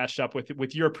how that's matched up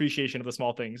with your appreciation of the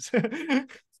small things.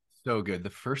 So good. The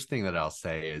first thing that I'll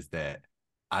say is that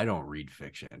I don't read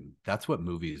fiction. That's what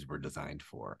movies were designed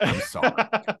for. I'm sorry.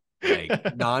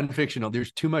 Like non-fictional,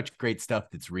 there's too much great stuff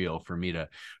that's real for me to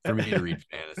read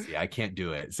fantasy. I can't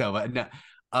do it. So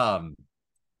no,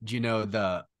 do you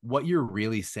know what you're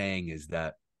really saying is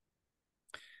that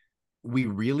we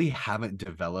really haven't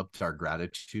developed our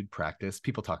gratitude practice.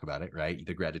 People talk about it, right?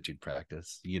 The gratitude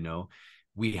practice,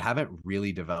 we haven't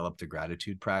really developed a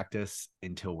gratitude practice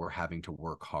until we're having to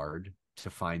work hard to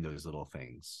find those little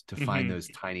things, to find those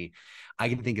tiny. I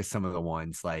can think of some of the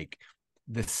ones like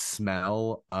the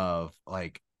smell of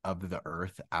the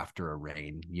earth after a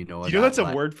rain. Do you know that's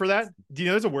a word for that? Do you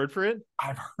know there's a word for it?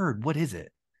 I've heard. What is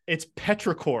it? It's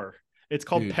petrichor. It's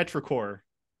called petrichor.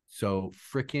 So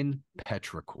freaking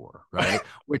petrichor, right?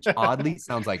 Which oddly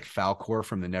sounds like Falkor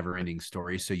from the Neverending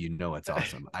Story. So it's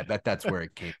awesome. I bet that's where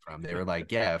it came from. They were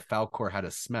like, yeah, if Falkor had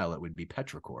a smell, it would be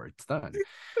petrichor. It's done.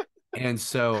 And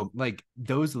so like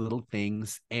those little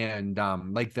things, and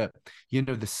like the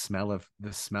smell,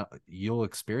 you'll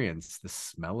experience the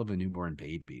smell of a newborn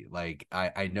baby. Like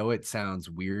I know it sounds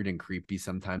weird and creepy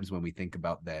sometimes when we think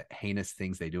about the heinous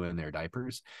things they do in their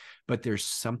diapers, but there's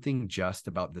something just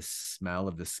about the smell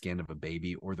of the skin of a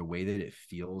baby or the way that it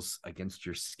feels against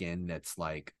your skin that's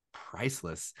like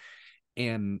priceless.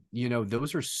 And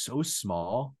those are so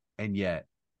small, and yet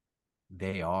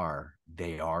they are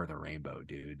the rainbow,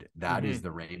 dude. That is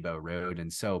the Rainbow Road.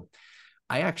 And so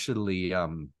I actually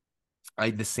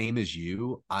the same as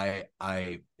you,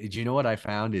 do you know what I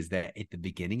found is that at the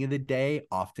beginning of the day,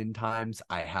 oftentimes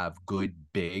I have good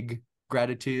big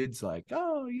gratitudes like,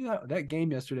 oh yeah, that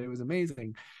game yesterday was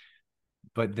amazing.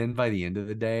 But then by the end of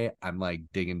the day, I'm like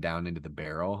digging down into the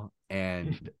barrel,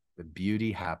 and the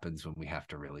beauty happens when we have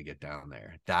to really get down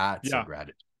there. That's a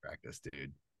gratitude practice,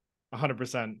 dude.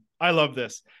 100%. I love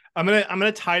this. I'm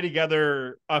gonna tie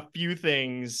together a few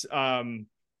things.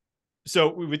 So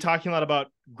we've been talking a lot about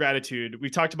gratitude.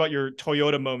 We talked about your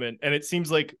Toyota moment, and it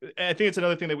seems like I think it's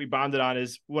another thing that we bonded on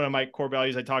is one of my core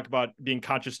values. I talk about being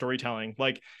conscious storytelling,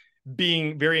 like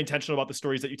being very intentional about the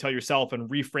stories that you tell yourself and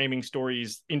reframing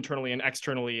stories internally and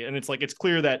externally. And it's like it's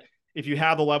clear that if you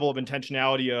have the level of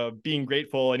intentionality of being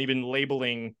grateful and even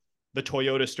labeling the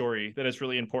Toyota story, that is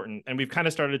really important. And we've kind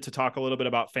of started to talk a little bit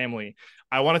about family.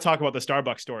 I want to talk about the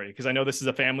Starbucks story because I know this is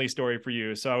a family story for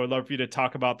you. So I would love for you to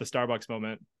talk about the Starbucks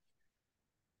moment.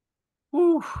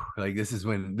 Whew. Like this is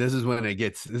when it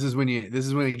gets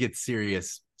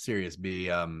serious.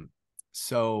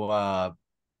 So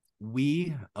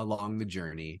we along the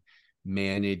journey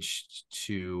managed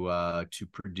to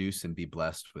produce and be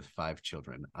blessed with 5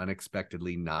 children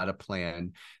unexpectedly. Not a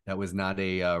plan. That was not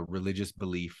a religious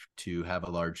belief to have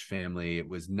a large family. It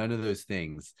was none of those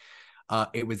things.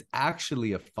 It was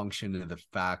actually a function of the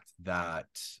fact that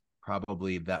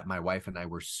probably that my wife and I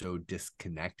were so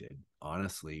disconnected,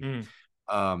 honestly. Mm.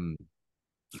 um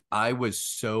I was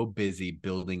so busy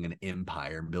building an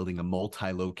empire, building a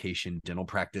multi-location dental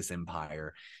practice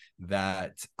empire,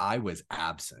 that I was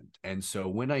absent. And so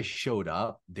when I showed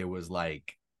up, there was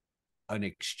like an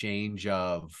exchange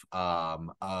of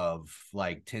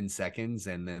like 10 seconds,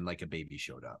 and then like a baby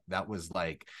showed up. That was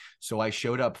like, so I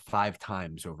showed up 5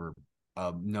 times over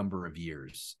a number of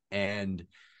years. And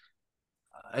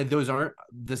those aren't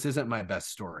this isn't my best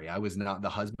story. I was not the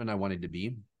husband I wanted to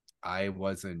be. I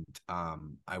wasn't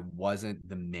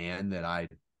the man that I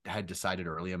had decided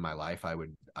early in my life I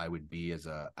would be as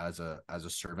a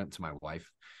servant to my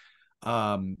wife.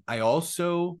 I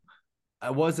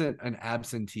wasn't an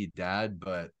absentee dad,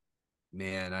 but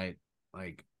man,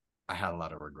 like I had a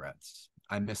lot of regrets.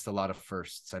 I missed a lot of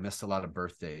firsts. I missed a lot of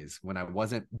birthdays. When I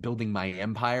wasn't building my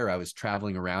empire, I was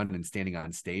traveling around and standing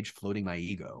on stage, floating my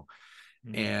ego.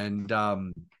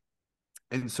 Mm.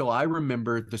 And so I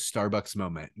remember the Starbucks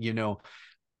moment,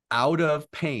 out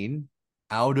of pain,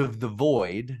 out of the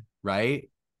void, right,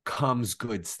 comes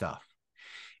good stuff.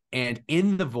 And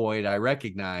in the void, I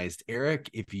recognized, Eric,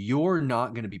 if you're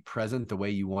not going to be present the way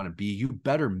you want to be, you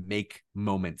better make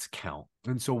moments count.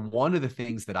 And so one of the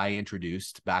things that I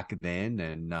introduced back then,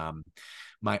 and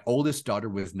my oldest daughter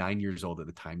was 9 years old at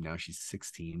the time. Now she's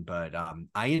 16, but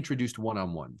I introduced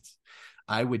one-on-ones.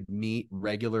 I would meet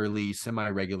regularly,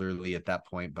 semi-regularly at that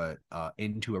point, but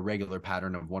into a regular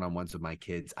pattern of one-on-ones with my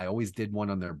kids. I always did one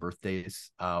on their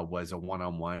birthdays, was a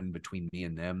one-on-one between me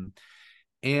and them.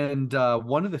 And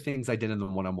one of the things I did in the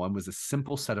one-on-one was a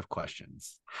simple set of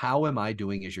questions. How am I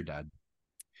doing as your dad?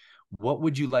 What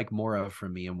would you like more of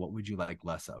from me? And what would you like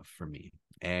less of from me?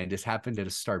 And this happened at a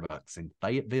Starbucks in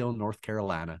Fayetteville, North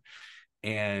Carolina.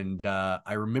 And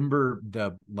I remember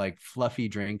the like fluffy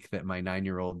drink that my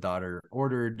 9-year-old daughter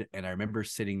ordered. And I remember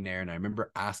sitting there and I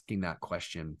remember asking that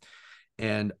question.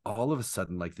 And all of a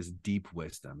sudden, like this deep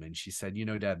wisdom. And she said,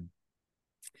 Dad,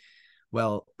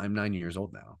 well, I'm 9 years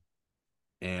old now.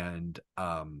 And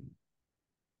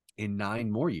in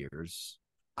 9 more years,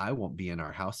 I won't be in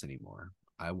our house anymore.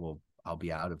 I'll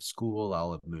be out of school.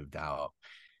 I'll have moved out.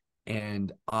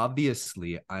 And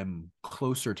obviously I'm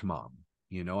closer to mom.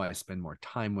 I spend more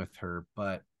time with her,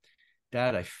 but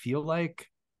Dad, I feel like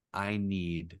I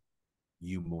need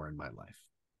you more in my life.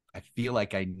 I feel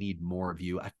like I need more of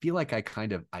you. I feel like I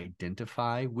kind of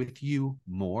identify with you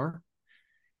more.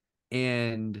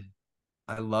 And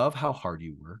I love how hard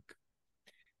you work.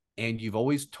 And you've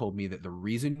always told me that the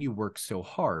reason you work so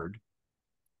hard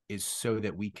is so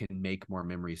that we can make more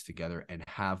memories together and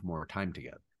have more time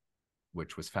together,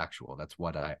 which was factual. That's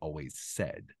what I always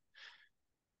said.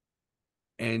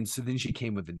 And so then she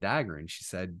came with the dagger and she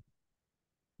said,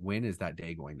 when is that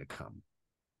day going to come?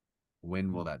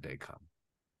 When will that day come?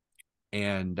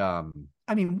 And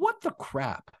I mean, what the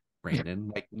crap,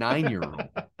 Brandon? Like 9-year-old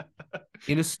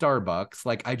in a Starbucks.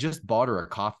 Like I just bought her a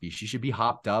coffee. She should be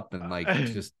hopped up and like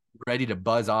just ready to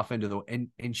buzz off into the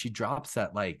and she drops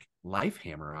that like life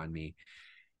hammer on me.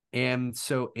 And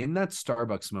so in that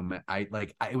Starbucks moment,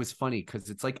 it was funny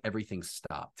because it's like everything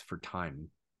stopped for time.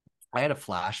 I had a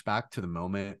flashback to the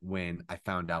moment when I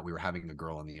found out we were having a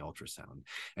girl in the ultrasound.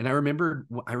 And I remembered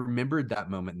that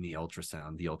moment in the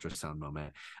ultrasound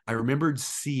moment. I remembered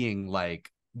seeing like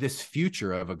this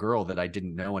future of a girl that I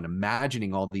didn't know and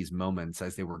imagining all these moments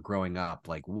as they were growing up,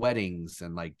 like weddings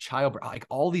and like childbirth, like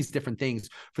all these different things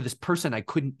for this person I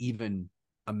couldn't even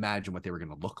imagine what they were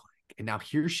going to look like. And now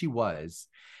here she was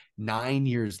 9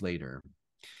 years later,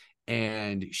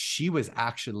 and she was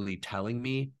actually telling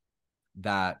me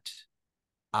that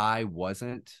I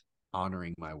wasn't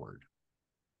honoring my word.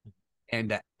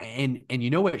 And you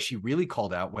know what she really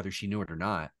called out, whether she knew it or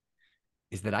not,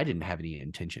 is that I didn't have any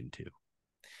intention to,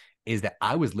 is that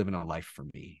I was living a life for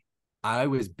me. I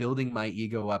was building my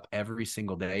ego up every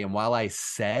single day. And while I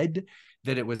said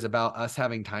that it was about us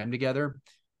having time together,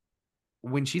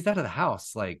 when she's out of the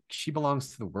house, like, she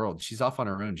belongs to the world. She's off on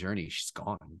her own journey. She's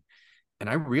gone. And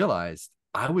I realized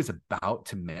I was about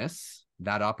to miss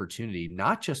that opportunity,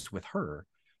 not just with her,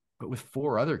 but with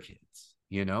 4 other kids,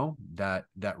 that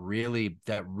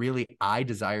really I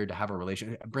desired to have a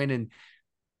relationship. Brandon,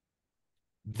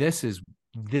 this is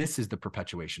the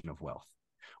perpetuation of wealth.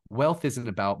 Wealth isn't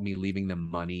about me leaving them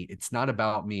money. It's not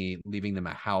about me leaving them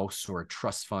a house or a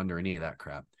trust fund or any of that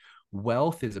crap.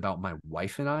 Wealth is about my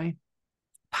wife and I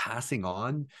passing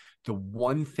on the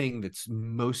one thing that's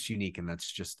most unique, and that's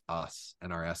just us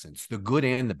and our essence, the good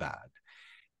and the bad.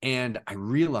 And I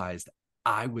realized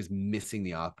I was missing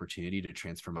the opportunity to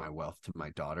transfer my wealth to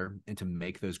my daughter and to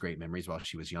make those great memories while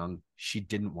she was young. She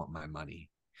didn't want my money.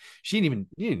 She didn't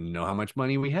even know how much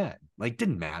money we had. Like,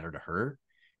 didn't matter to her.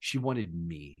 She wanted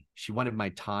me. She wanted my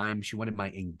time. She wanted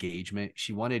my engagement.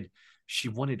 She wanted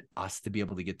us to be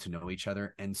able to get to know each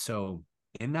other. And so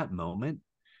in that moment,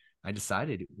 I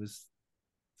decided it's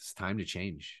time to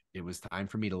change. It was time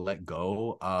for me to let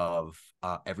go of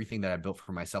everything that I built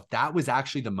for myself. That was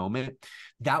actually the moment.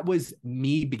 That was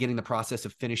me beginning the process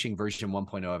of finishing version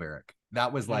 1.0 of Eric.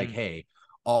 That was like, hey,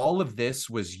 all of this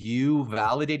was you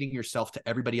validating yourself to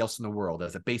everybody else in the world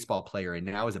as a baseball player and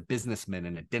now as a businessman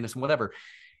and a dentist and whatever.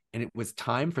 And it was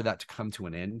time for that to come to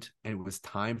an end. And it was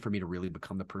time for me to really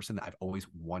become the person that I've always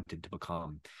wanted to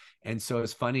become. And so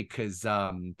it's funny because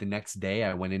the next day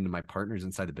I went into my partners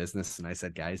inside the business and I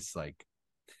said, guys, like,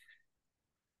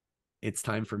 it's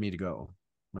time for me to go.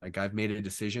 Like, I've made a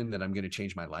decision that I'm going to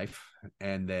change my life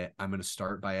and that I'm going to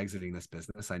start by exiting this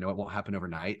business. I know it won't happen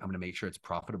overnight. I'm going to make sure it's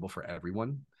profitable for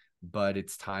everyone, but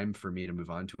it's time for me to move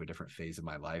on to a different phase of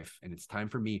my life. And it's time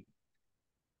for me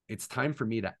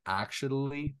to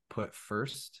actually put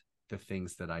first the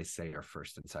things that I say are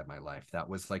first inside my life. That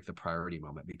was like the priority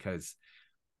moment, because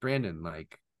Brandon,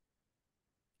 like,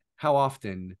 how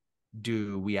often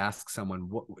do we ask someone,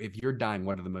 if you're dying,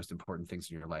 what are the most important things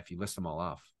in your life? You list them all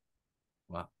off.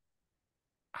 Well,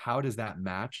 how does that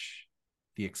match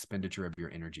the expenditure of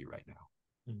your energy right now?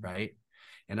 Mm-hmm. Right.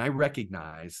 And I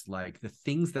recognize, like, the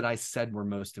things that I said were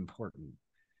most important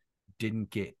didn't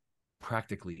get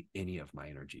practically any of my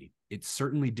energy. It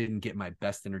certainly didn't get my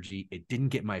best energy. It didn't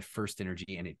get my first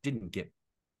energy, and it didn't get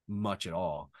much at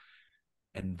all.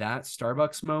 And that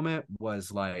Starbucks moment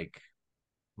was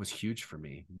huge for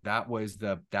me. That was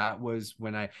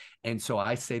when and so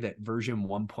I say that version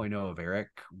 1.0 of Eric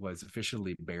was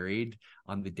officially buried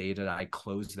on the day that I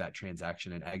closed that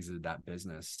transaction and exited that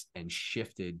business and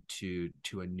shifted to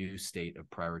a new state of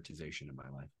prioritization in my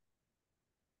life.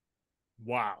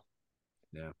 Wow.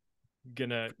 Yeah.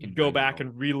 Gonna go back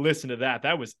and re-listen to that.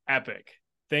 That was epic.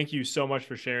 Thank you so much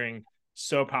for sharing.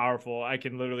 So powerful. I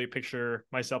can literally picture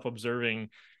myself observing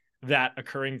that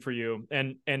occurring for you.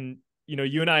 And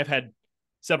you and I have had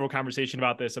several conversations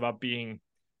about this, about being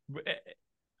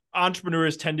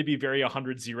entrepreneurs tend to be very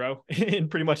 100-0 in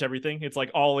pretty much everything. It's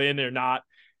like all in or not.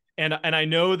 And I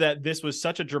know that this was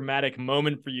such a dramatic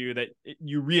moment for you that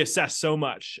you reassessed so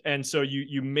much. And so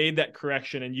you made that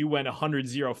correction and you went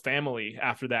 100-0 family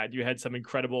after that. You had some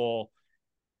incredible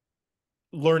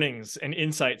learnings and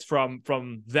insights from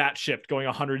that shift, going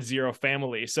 100-0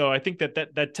 family. So I think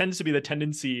that tends to be the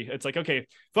tendency. It's like, okay,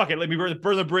 fuck it, let me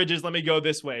burn the bridges, let me go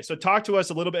this way. So talk to us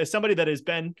a little bit, as somebody that has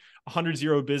been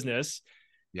 100-0 business.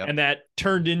 Yep. And that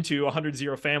turned into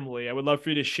 100-0 family. I would love for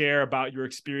you to share about your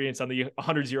experience on the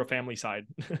 100-0 family side.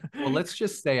 Well, let's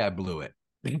just say I blew it.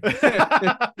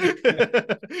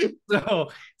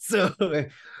 so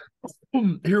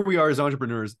here we are as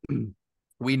entrepreneurs.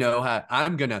 We know how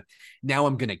I'm gonna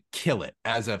kill it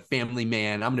as a family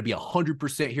man. I'm gonna be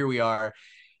 100%. Here we are.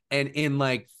 And in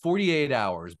like 48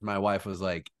 hours, my wife was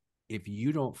like, if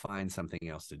you don't find something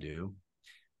else to do,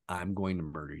 I'm going to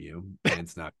murder you, and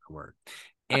it's not gonna work.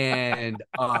 And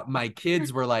my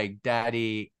kids were like,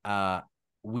 Daddy,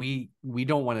 we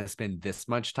don't want to spend this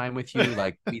much time with you.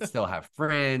 Like, we still have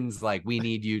friends. Like, we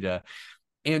need you to.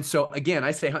 And so again,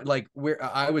 I say, like,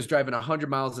 I was driving 100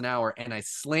 miles an hour and I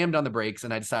slammed on the brakes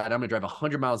and I decided I'm going to drive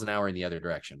 100 miles an hour in the other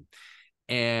direction.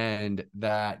 And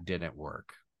that didn't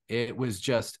work. It was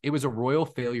a royal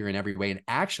failure in every way. And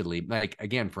actually, like,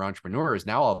 again, for entrepreneurs,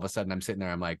 now all of a sudden I'm sitting there,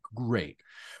 I'm like, great.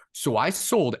 So I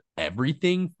sold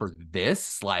everything for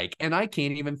this, like, and I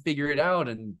can't even figure it out.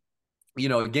 And,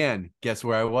 again, guess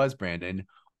where I was, Brandon?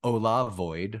 Hola,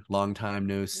 Void, long time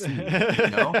no see.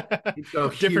 So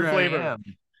different flavor.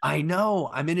 I know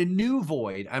I'm in a new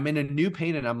void. I'm in a new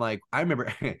pain. And I'm like, I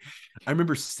remember, I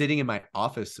remember sitting in my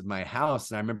office of my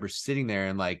house, and I remember sitting there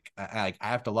and like, I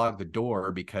have to lock the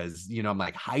door because, you know, I'm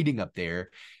like hiding up there.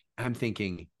 I'm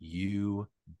thinking, you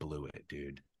blew it,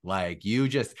 dude. Like you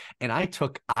just, and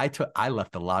I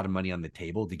left a lot of money on the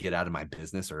table to get out of my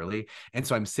business early. And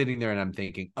so I'm sitting there and I'm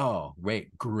thinking, oh,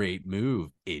 wait, great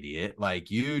move, idiot. Like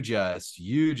you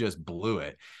just blew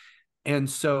it. And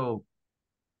so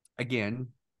again,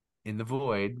 in the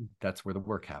void, that's where the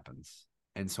work happens.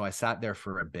 And so I sat there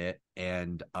for a bit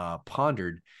and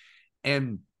pondered.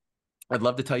 And I'd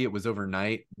love to tell you it was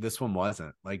overnight. This one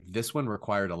wasn't. Like this one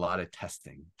required a lot of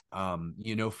testing.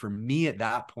 You know, for me at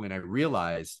that point, I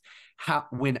realized how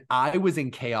when I was in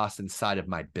chaos inside of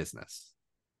my business,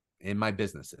 in my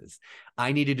businesses,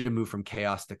 I needed to move from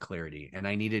chaos to clarity, and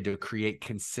I needed to create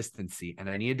consistency, and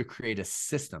I needed to create a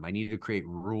system. I needed to create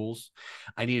rules.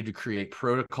 I needed to create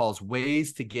protocols,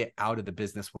 ways to get out of the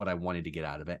business what I wanted to get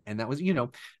out of it. And that was, you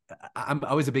know,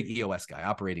 I was a big EOS guy,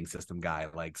 operating system guy,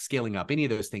 like scaling up, any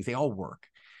of those things, they all work.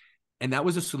 And that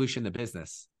was a solution to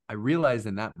business. I realized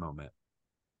in that moment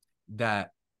that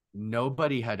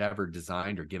nobody had ever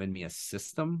designed or given me a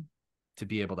system to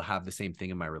be able to have the same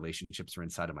thing in my relationships or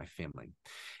inside of my family.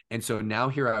 And so now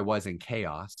here I was in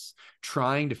chaos,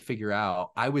 trying to figure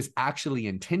out, I was actually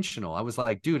intentional. I was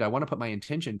like, dude, I want to put my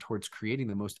intention towards creating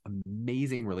the most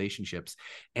amazing relationships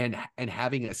and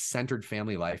having a centered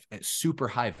family life at super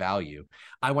high value.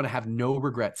 I want to have no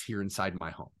regrets here inside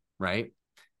my home, right?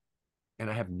 And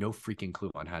I have no freaking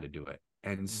clue on how to do it.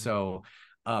 And so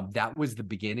that was the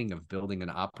beginning of building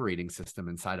an operating system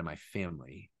inside of my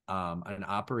family, an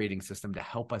operating system to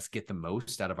help us get the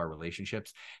most out of our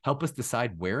relationships, help us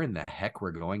decide where in the heck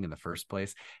we're going in the first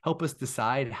place, help us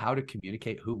decide how to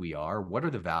communicate who we are, what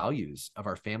are the values of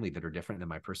our family that are different than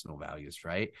my personal values,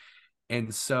 right?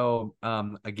 And so,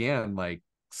 again, like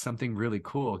something really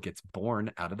cool gets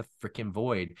born out of the freaking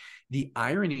void. The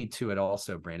irony to it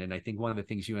also, Brandon, I think one of the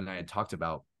things you and I had talked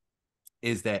about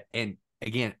is that, and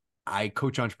again, I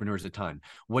coach entrepreneurs a ton.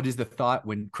 What is the thought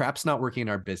when crap's not working in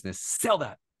our business? Sell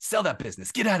that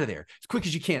business, get out of there as quick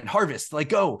as you can, harvest, like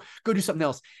go do something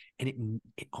else. And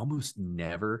it almost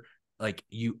never, like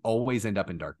you always end up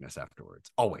in darkness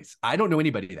afterwards. Always. I don't know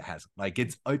anybody that hasn't. Like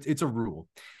it's a rule.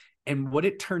 And what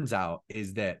it turns out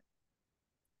is that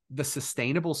the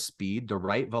sustainable speed, the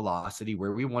right velocity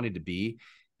where we wanted to be,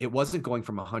 it wasn't going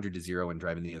from 100 to 0 and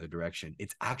driving the other direction.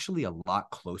 It's actually a lot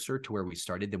closer to where we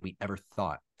started than we ever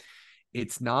thought.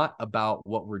 It's not about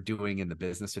what we're doing in the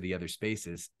business or the other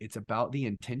spaces. It's about the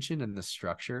intention and the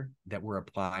structure that we're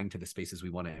applying to the spaces we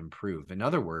want to improve. In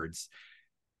other words,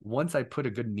 once I put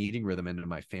a good meeting rhythm into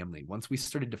my family, once we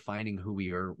started defining who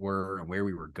we were and where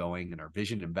we were going and our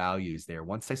vision and values there,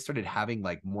 once I started having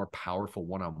like more powerful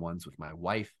one-on-ones with my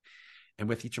wife and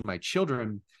with each of my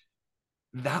children,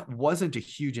 that wasn't a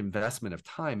huge investment of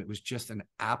time. It was just an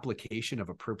application of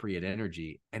appropriate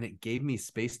energy. And it gave me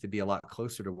space to be a lot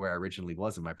closer to where I originally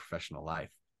was in my professional life.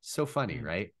 So funny,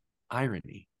 right?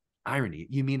 Irony.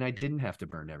 You mean I didn't have to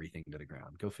burn everything to the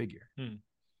ground? Go figure.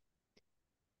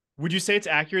 Would you say it's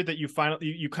accurate that you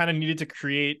kind of needed to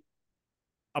create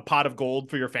a pot of gold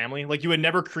for your family? Like you had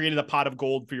never created a pot of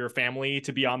gold for your family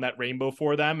to be on that rainbow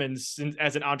for them. And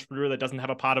as an entrepreneur that doesn't have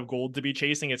a pot of gold to be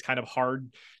chasing, it's kind of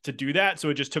hard to do that. So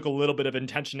it just took a little bit of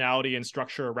intentionality and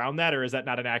structure around that. Or is that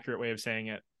not an accurate way of saying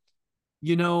it?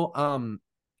 You know,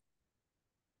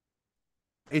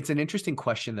 it's an interesting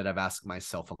question that I've asked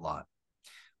myself a lot.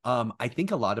 I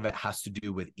think a lot of it has to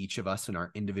do with each of us and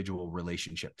our individual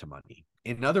relationship to money.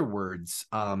 In other words,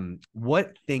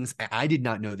 what things, I did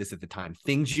not know this at the time,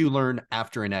 things you learn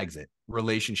after an exit,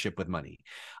 relationship with money.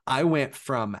 I went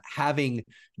from having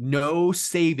no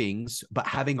savings, but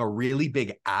having a really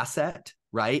big asset,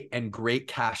 right? And great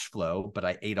cash flow, but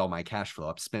I ate all my cash flow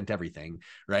up, spent everything,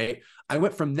 right? I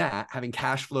went from that, having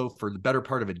cash flow for the better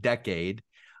part of a decade,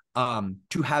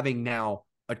 to having now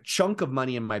a chunk of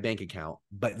money in my bank account,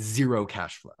 but zero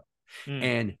cash flow.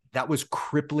 And that was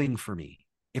crippling for me.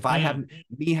 If I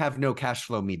have no cash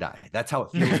flow, me die. That's how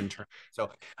it feels in turn. So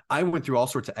I went through all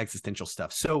sorts of existential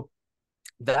stuff. So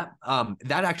that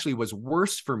actually was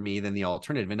worse for me than the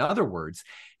alternative. In other words,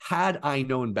 had I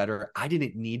known better, I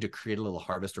didn't need to create a little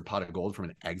harvest or pot of gold from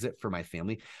an exit for my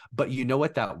family. But you know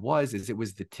what that was, is it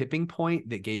was the tipping point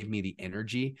that gave me the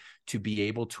energy to be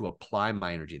able to apply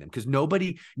my energy then. Because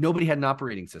nobody had an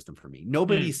operating system for me.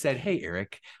 Nobody said, hey,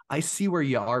 Eric, I see where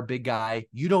you are, big guy.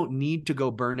 You don't need to go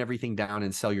burn everything down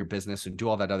and sell your business and do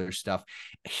all that other stuff.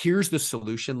 Here's the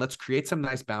solution. Let's create some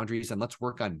nice boundaries and let's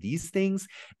work on these things.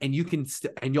 And you can,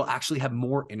 and you'll actually have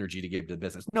more energy to give to the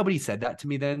business. Nobody said that to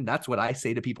me then. That's what I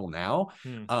say to people people now,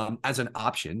 Hmm. as an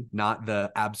option, not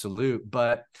the absolute.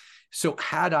 But so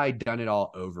had I done it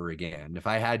all over again, if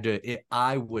I had to,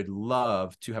 I would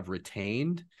love to have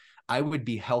retained. I would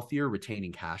be healthier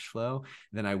retaining cash flow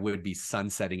than I would be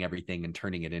sunsetting everything and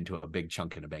turning it into a big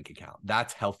chunk in a bank account.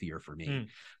 That's healthier for me. Hmm.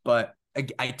 But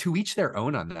I to each their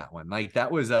own on that one. Like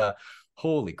that was a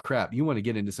holy crap. You want to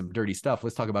get into some dirty stuff?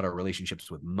 Let's talk about our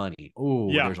relationships with money. Oh,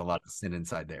 Yeah. there's a lot of sin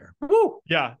inside there. Woo!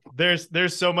 Yeah,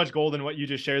 there's so much gold in what you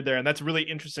just shared there, and that's really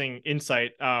interesting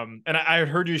insight. And I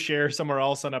heard you share somewhere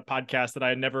else on a podcast that I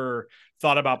had never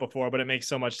thought about before, but it makes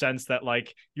so much sense that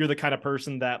like you're the kind of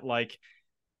person that like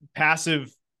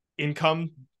passive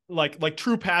income, like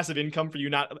true passive income for you,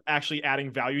 not actually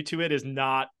adding value to it, is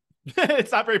not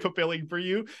it's not very fulfilling for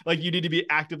you. Like you need to be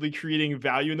actively creating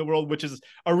value in the world, which is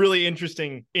a really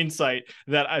interesting insight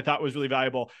that I thought was really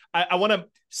valuable. I want to,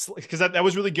 because that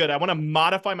was really good. I want to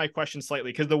modify my question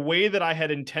slightly, because the way that I had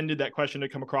intended that question to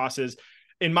come across is,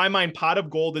 in my mind, pot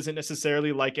of gold isn't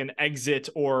necessarily like an exit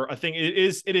or a thing.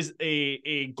 It is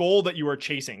a goal that you are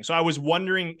chasing. So I was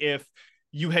wondering if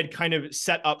you had kind of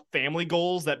set up family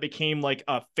goals that became like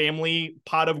a family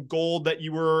pot of gold that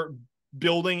you were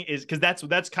building, is because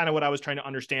that's kind of what I was trying to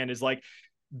understand, is like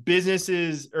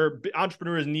businesses or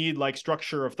entrepreneurs need like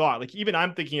structure of thought. Like even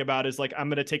I'm thinking about is like, I'm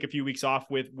going to take a few weeks off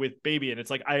with baby. And it's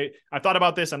like, I thought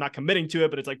about this, I'm not committing to it,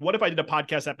 but it's like, what if I did a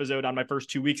podcast episode on my first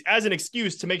 2 weeks as an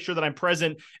excuse to make sure that I'm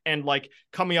present and like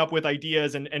coming up with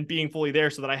ideas and being fully there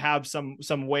so that I have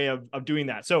some way of doing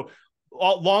that. So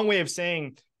long way of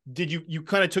saying, did you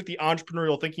kind of took the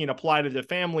entrepreneurial thinking and applied it to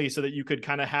family so that you could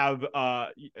kind of have a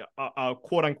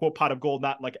quote unquote pot of gold,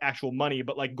 not like actual money,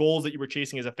 but like goals that you were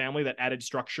chasing as a family that added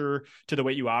structure to the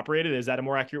way you operated? Is that a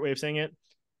more accurate way of saying it?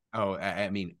 Oh, I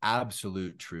mean,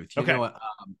 absolute truth. You Okay. know what?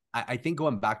 I think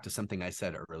going back to something I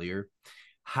said earlier,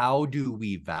 how do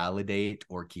we validate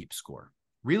or keep score?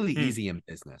 Really Hmm. easy in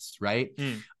business, right?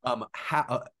 Hmm.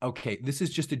 Okay, this is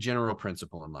just a general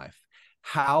principle in life.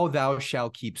 How thou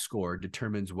shalt keep score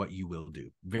determines what you will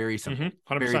do. Very simple.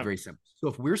 100%. Very, very simple. So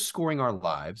if we're scoring our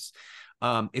lives,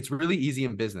 it's really easy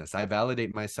in business. I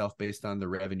validate myself based on the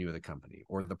revenue of the company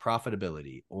or the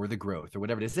profitability or the growth or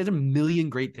whatever it is. There's a million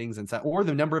great things inside, or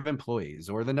the number of employees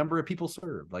or the number of people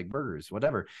served, like burgers,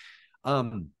 whatever.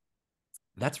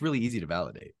 That's really easy to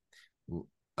validate.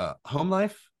 Home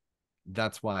life,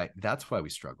 that's why we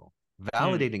struggle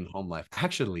validating home life.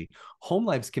 Actually, home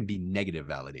lives can be negative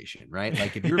validation, right?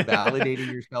 Like if you're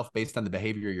validating yourself based on the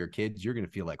behavior of your kids, you're going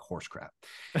to feel like horse crap.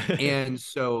 And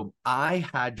so I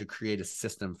had to create a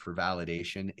system for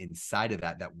validation inside of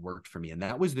that worked for me. And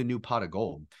that was the new pot of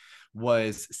gold,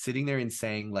 was sitting there and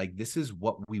saying, like, this is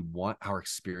what we want our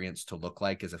experience to look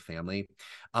like as a family.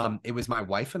 It was my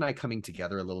wife and I coming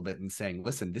together a little bit and saying,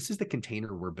 listen, this is the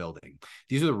container we're building.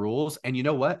 These are the rules. And you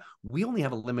know what? We only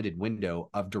have a limited window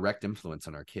of direct influence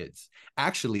on our kids.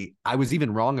 Actually, I was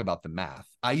even wrong about the math.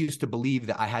 I used to believe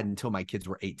that I had until my kids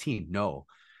were 18. No,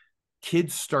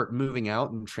 kids start moving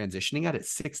out and transitioning at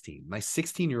 16. My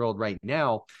 16-year-old right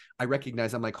now, I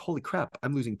recognize, I'm like, holy crap,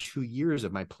 I'm losing 2 years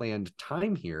of my planned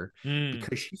time here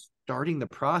because she's starting the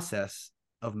process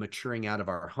of maturing out of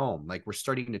our home. Like we're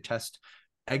starting to test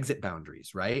exit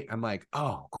boundaries, right? I'm like,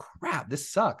 oh crap, this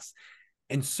sucks.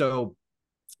 And so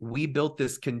we built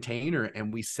this container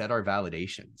and we set our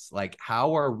validations. Like,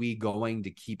 how are we going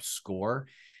to keep score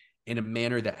in a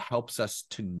manner that helps us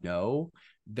to know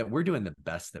that we're doing the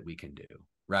best that we can do,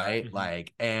 right? Mm-hmm.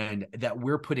 Like, and that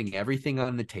we're putting everything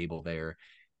on the table there.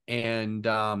 And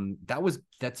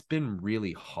that's been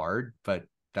really hard, but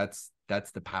that's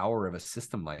the power of a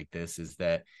system like this, is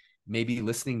that maybe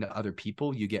listening to other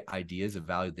people, you get ideas of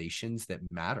validations that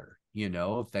matter,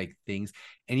 like things.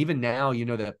 And even now,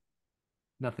 that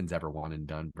nothing's ever one and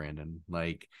done, Brandon.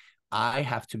 Like, I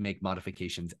have to make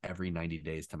modifications every 90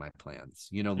 days to my plans.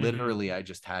 Literally, I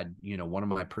just had, one of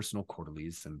my personal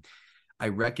quarterlies, and I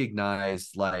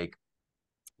recognized, like,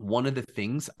 one of the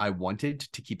things I wanted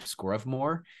to keep score of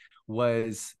more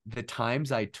was the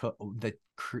times I took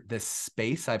the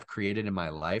space I've created in my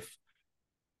life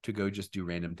to go just do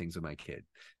random things with my kid,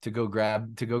 to go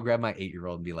grab my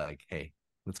 8-year-old and be like, hey,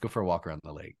 let's go for a walk around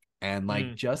the lake. And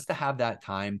like, just to have that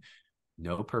time,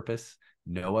 no purpose,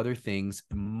 no other things,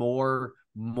 more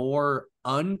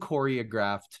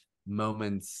unchoreographed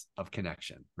moments of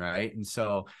connection, right? And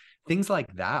so things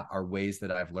like that are ways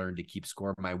that I've learned to keep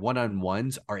score. My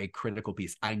one-on-ones are a critical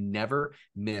piece. I never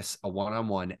miss a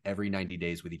one-on-one every 90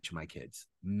 days with each of my kids.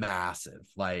 Massive.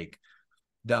 Like,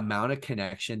 the amount of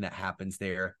connection that happens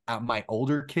there. My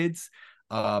older kids,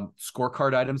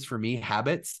 scorecard items for me,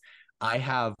 habits.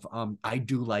 I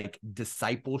do like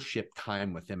discipleship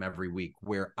time with them every week,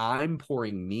 where I'm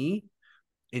pouring me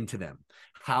into them.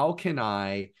 How can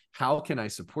I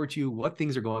support you? What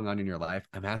things are going on in your life?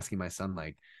 I'm asking my son,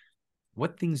 like,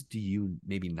 what things do you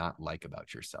maybe not like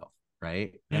about yourself?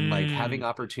 Right. And like having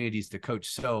opportunities to coach.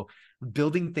 So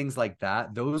building things like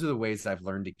that, those are the ways I've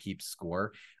learned to keep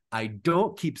score. I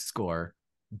don't keep score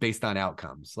based on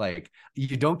outcomes. Like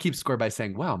you don't keep score by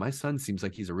saying, wow, my son seems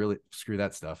like he's a really screw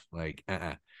that stuff. Like,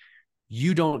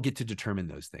 you don't get to determine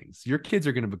those things. Your kids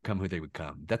are going to become who they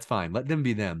become. That's fine. Let them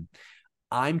be them.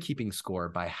 I'm keeping score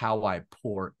by how I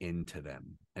pour into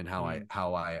them and how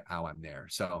I'm there.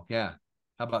 So yeah.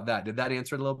 How about that? Did that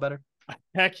answer it a little better?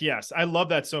 Heck yes. I love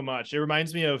that so much. It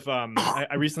reminds me of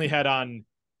I recently had on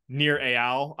Nir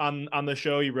Eyal on the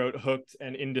show. He wrote Hooked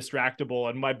and Indistractable.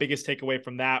 And my biggest takeaway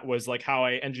from that was like how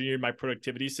I engineered my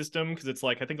productivity system. Cause it's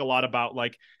like, I think a lot about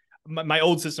like my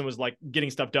old system was like getting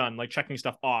stuff done, like checking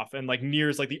stuff off. And like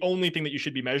Nir's like the only thing that you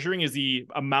should be measuring is the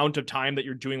amount of time that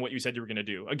you're doing what you said you were going to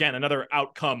do. Again, another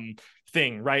outcome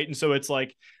thing. Right. And so it's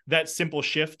like that simple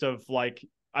shift of like,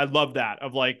 I love that,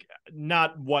 of like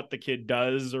not what the kid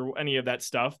does or any of that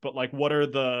stuff, but like what are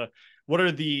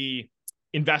the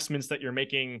investments that you're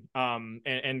making,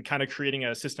 and kind of creating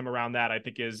a system around that, I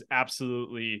think is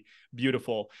absolutely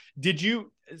beautiful. Did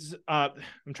you I'm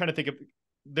trying to think of,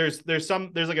 there's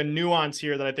like a nuance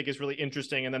here that I think is really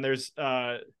interesting, and then there's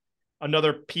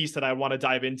another piece that I want to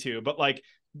dive into, but like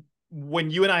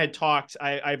when you and I had talked,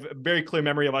 I have a very clear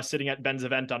memory of us sitting at Ben's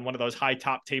event on one of those high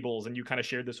top tables, and you kind of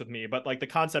shared this with me. But like the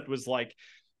concept was like,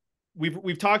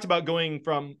 we've talked about going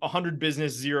from 100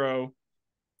 business, 0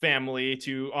 family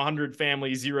to 100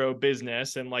 family, 0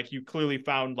 business, and like you clearly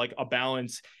found like a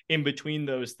balance in between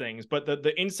those things. But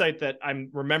the insight that I'm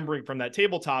remembering from that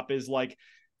tabletop is like,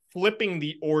 flipping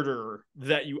the order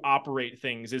that you operate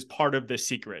things is part of the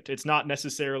secret. It's not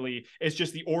necessarily, it's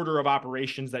just the order of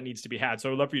operations that needs to be had. So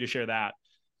I would love for you to share that.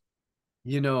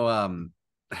 You know,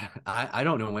 I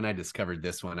don't know when I discovered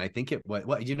this one. I think you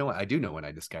know what? I do know when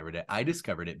I discovered it. I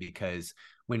discovered it because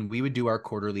when we would do our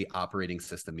quarterly operating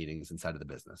system meetings inside of the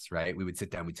business, right? We would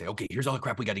sit down, we'd say, okay, here's all the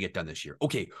crap we got to get done this year.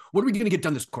 Okay, what are we going to get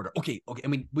done this quarter? Okay. I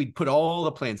mean, we'd put all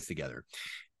the plans together,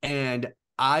 and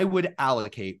I would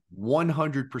allocate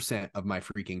 100% of my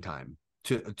freaking time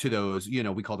to those, you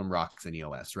know, we call them rocks in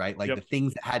EOS, right? Like the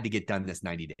things that had to get done this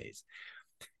 90 days.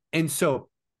 And so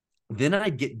then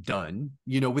I'd get done,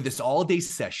 you know, with this all day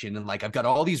session. And like, I've got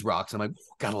all these rocks. I'm like,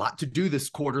 got a lot to do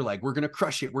this quarter. Like, we're going to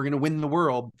crush it. We're going to win the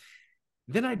world.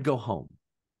 Then I'd go home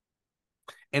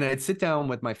and I'd sit down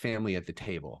with my family at the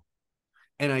table,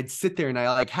 and I'd sit there, and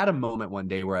I like had a moment one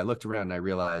day where I looked around and I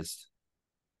realized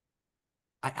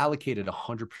I allocated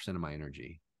 100% of my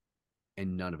energy,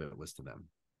 and none of it was to them.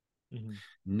 Mm-hmm.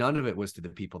 None of it was to the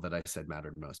people that I said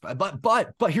mattered most.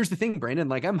 But here's the thing, Brandon,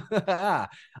 like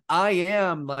I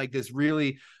am like this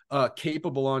really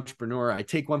capable entrepreneur. I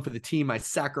take one for the team. I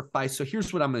sacrifice. So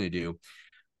here's what I'm going to do.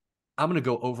 I'm going to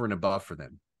go over and above for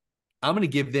them. I'm going to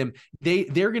give them,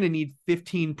 they're going to need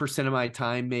 15% of my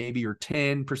time, maybe, or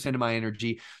 10% of my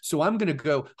energy. So I'm going to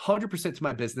go 100% to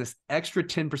my business, extra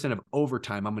 10% of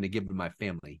overtime I'm going to give to my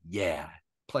family. Yeah.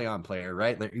 Play on, player,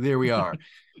 right? There we are.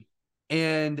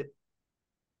 And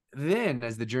then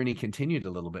as the journey continued a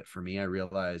little bit for me, I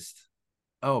realized,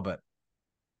 oh, but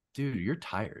dude, you're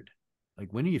tired. Like,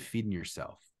 when are you feeding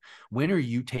yourself? When are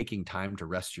you taking time to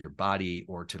rest your body,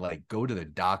 or to like go to the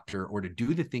doctor, or to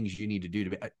do the things you need to do to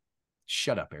be,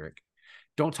 shut up, Eric.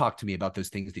 Don't talk to me about those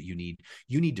things that you need.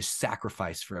 You need to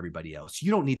sacrifice for everybody else.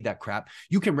 You don't need that crap.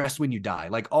 You can rest when you die.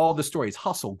 Like all the stories,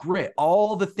 hustle, grit,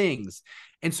 all the things.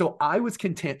 And so I was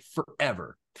content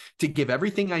forever to give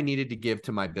everything I needed to give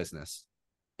to my business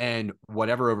and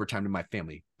whatever overtime to my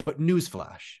family. But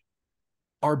newsflash,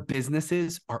 our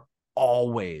businesses are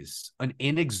always an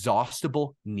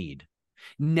inexhaustible need.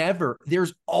 Never,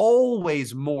 there's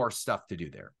always more stuff to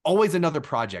do there. Always another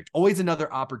project, always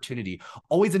another opportunity,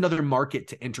 always another market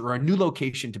to enter, or a new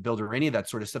location to build, or any of that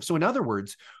sort of stuff. So in other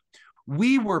words,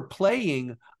 we were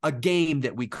playing a game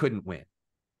that we couldn't win.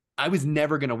 I was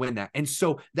never going to win that. And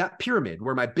so that pyramid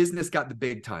where my business got the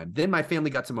big time, then my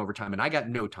family got some overtime, and I got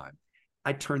no time,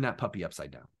 I turned that puppy upside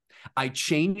down. I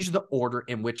changed the order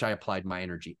in which I applied my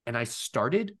energy. And I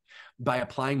started by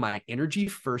applying my energy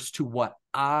first to what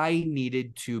I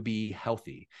needed to be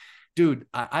healthy. Dude,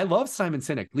 I love Simon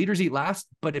Sinek. Leaders eat last,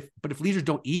 but if leaders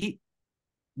don't eat,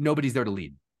 nobody's there to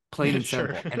lead. Plain and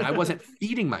simple. And I wasn't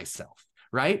feeding myself,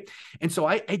 right? And so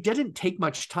I didn't take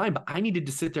much time, but I needed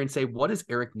to sit there and say, what does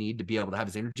Eric need to be able to have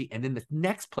his energy? And then the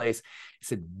next place, I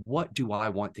said, what do I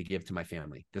want to give to my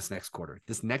family this next quarter,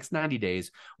 this next 90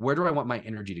 days? Where do I want my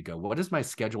energy to go? What does my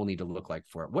schedule need to look like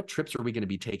for it? What trips are we going to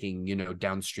be taking,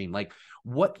 downstream? Like,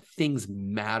 what things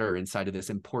matter inside of this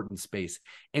important space?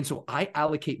 And so I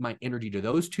allocate my energy to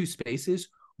those two spaces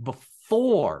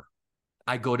before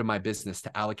I go to my business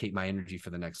to allocate my energy for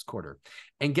the next quarter.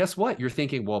 And guess what? You're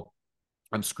thinking, well,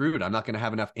 I'm screwed. I'm not going to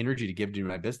have enough energy to give to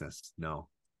my business. No,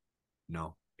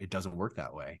 it doesn't work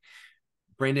that way.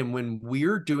 Brandon, when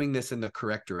we're doing this in the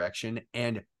correct direction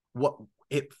and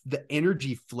the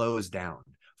energy flows down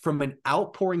from an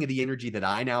outpouring of the energy that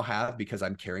I now have because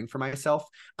I'm caring for myself,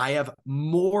 I have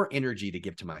more energy to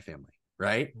give to my family,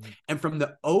 right? Mm-hmm. And from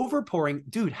the overpouring,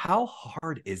 dude, how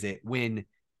hard is it when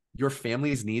your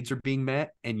family's needs are being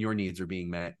met and your needs are being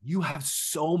met? You have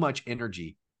so much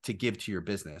energy to give to your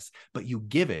business, but you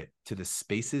give it to the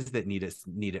spaces that need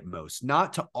it most,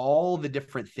 not to all the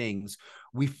different things.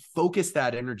 We focus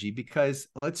that energy because,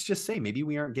 let's just say, maybe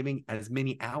we aren't giving as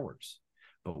many hours,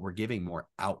 but we're giving more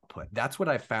output. That's what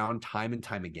I found time and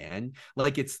time again.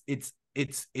 Like it's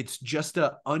just an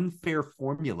unfair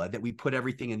formula that we put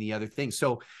everything in the other thing.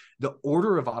 So the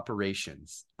order of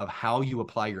operations of how you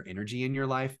apply your energy in your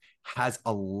life has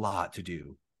a lot to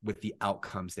do with the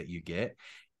outcomes that you get.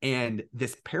 And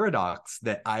this paradox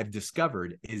that I've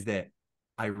discovered is that,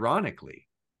 ironically,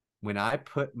 when I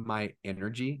put my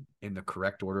energy in the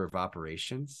correct order of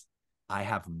operations, I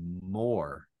have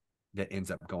more that ends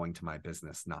up going to my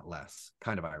business, not less.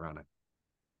 Kind of ironic.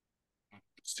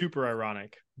 Super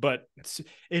ironic, but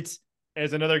it's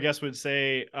as another guest would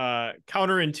say,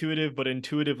 counterintuitive, but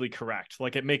intuitively correct.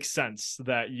 Like, it makes sense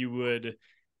that you would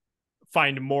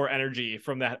find more energy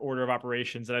from that order of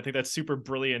operations. And I think that's super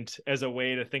brilliant as a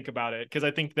way to think about it. Cause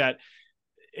I think that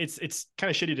it's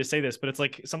kind of shitty to say this, but it's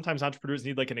like, sometimes entrepreneurs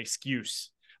need like an excuse.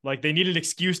 Like, they need an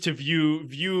excuse to view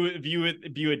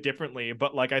it differently.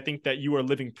 But like, I think that you are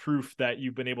living proof that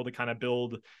you've been able to kind of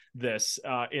build this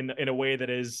in a way that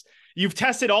is, you've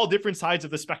tested all different sides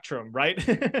of the spectrum, right?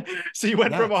 So you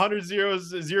went from 100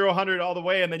 zeros, 0, 100 all the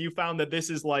way. And then you found that this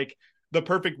is like the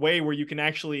perfect way where you can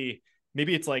actually,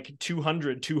 maybe it's like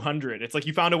 200. It's like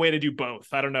you found a way to do both.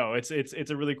 I don't know. It's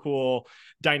a really cool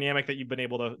dynamic that you've been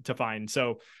able to find.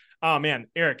 So, oh man,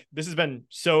 Eric, this has been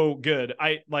so good.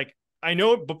 I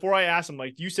know before I asked him,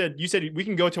 like you said we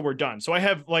can go till we're done. So I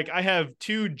have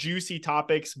two juicy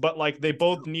topics, but like they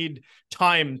both need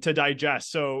time to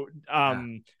digest. So,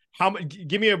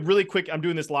 give me a really quick, I'm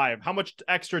doing this live. How much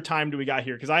extra time do we got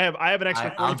here? Cause I have an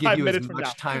extra 45 minutes from now. I'll give you as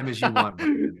much time as you want.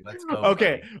 Let's go.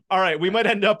 Okay. Buddy. All right. We might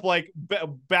end up like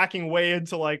backing way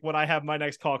into like when I have my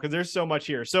next call, cause there's so much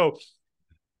here. So,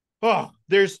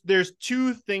 there's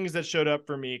two things that showed up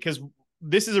for me, cause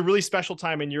this is a really special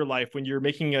time in your life when you're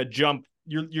making a jump.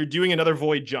 You're doing another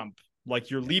void jump. Like,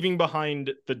 you're leaving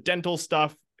behind the dental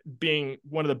stuff, being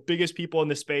one of the biggest people in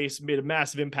the space, made a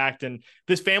massive impact. And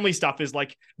this family stuff is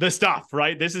like the stuff,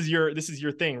 right? This is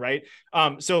your thing, right?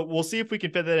 So we'll see if we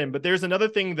can fit that in. But there's another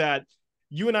thing that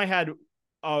you and I had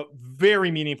a very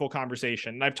meaningful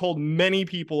conversation, and I've told many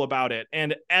people about it.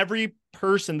 And every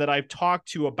person that I've talked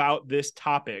to about this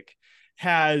topic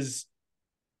has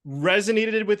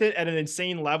resonated with it at an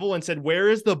insane level and said, where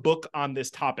is the book on this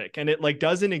topic? And it like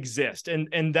doesn't exist.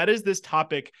 And that is this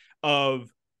topic of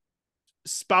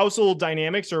spousal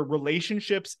dynamics or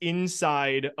relationships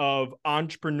inside of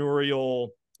entrepreneurial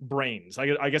brains.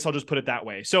 I guess I'll just put it that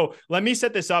way. So let me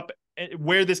set this up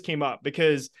where this came up,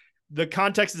 because the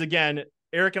context is, again,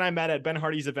 Eric and I met at Ben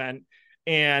Hardy's event.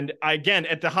 And again,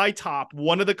 at the high top,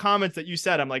 one of the comments that you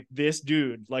said, I'm like, this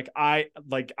dude, I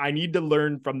need to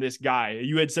learn from this guy.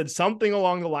 You had said something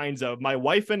along the lines of, my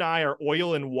wife and I are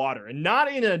oil and water, and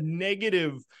not in a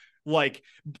negative, like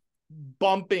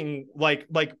bumping, like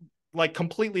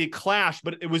completely clash,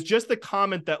 but it was just the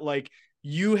comment that like,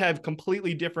 you have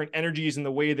completely different energies in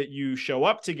the way that you show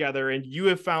up together, and you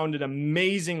have found an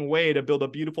amazing way to build a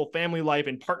beautiful family life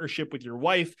in partnership with your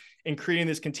wife and creating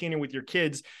this continuum with your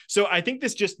kids. So I think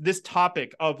this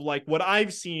topic of like what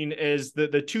I've seen is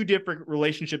the two different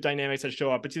relationship dynamics that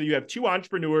show up. It's either you have two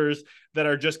entrepreneurs that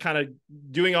are just kind of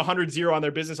doing 100-0 on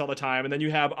their business all the time, and then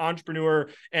you have entrepreneur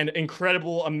and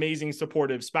incredible, amazing,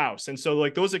 supportive spouse. And so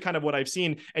like, those are kind of what I've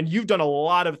seen. And you've done a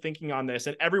lot of thinking on this,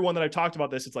 and everyone that I've talked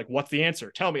about this, it's like, what's the answer?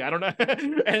 Tell me. I don't know.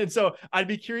 And so I'd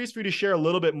be curious for you to share a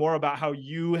little bit more about how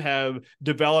you have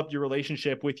developed your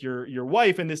relationship with your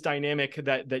wife and this dynamic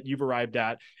that you've arrived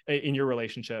at in your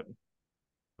relationship.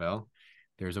 Well,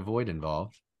 there's a void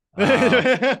involved. Go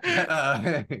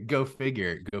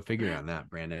figure on that,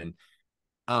 Brandon.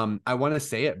 I want to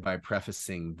say it by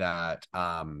prefacing that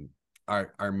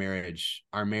our marriage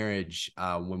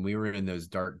when we were in those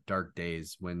dark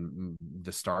days when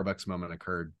the Starbucks moment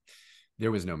occurred,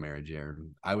 there was no marriage here.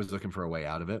 I was looking for a way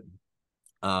out of it.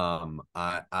 I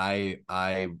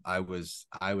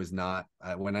was not,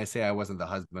 when I say I wasn't the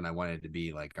husband I wanted to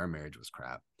be, like, our marriage was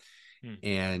crap.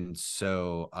 And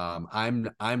so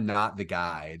I'm not the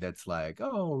guy that's like,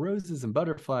 oh, roses and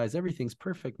butterflies, everything's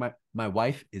perfect. My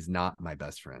wife is not my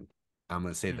best friend. I'm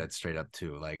gonna say that straight up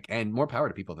too. Like, and more power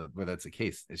to people where that's the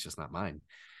case. It's just not mine.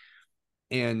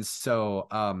 And so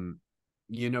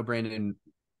Brandon,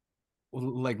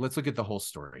 like, let's look at the whole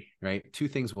story, right? Two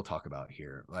things we'll talk about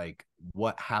here, like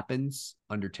what happens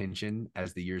under tension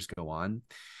as the years go on,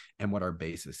 and what our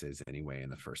basis is anyway in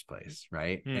the first place,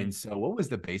 right? And so what was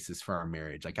the basis for our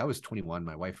marriage? Like, I was 21,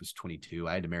 my wife was 22.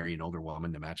 I had to marry an older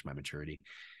woman to match my maturity.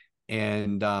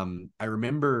 And I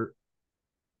remember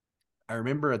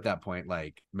at that point,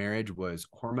 like, marriage was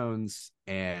hormones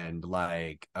and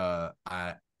like I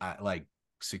like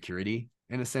security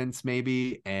in a sense,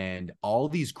 maybe, and all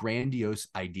these grandiose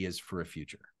ideas for a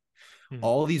future.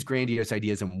 All these grandiose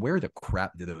ideas, and where the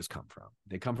crap do those come from?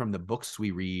 They come from the books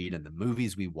we read and the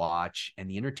movies we watch and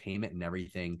the entertainment and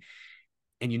everything.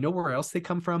 And you know where else they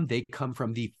come from? They come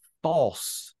from the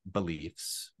false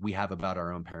beliefs we have about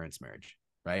our own parents' marriage,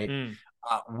 right?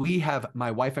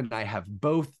 My wife and I have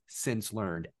both since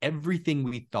learned everything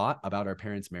we thought about our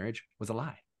parents' marriage was a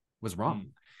lie, was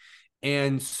wrong.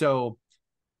 And so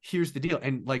here's the deal.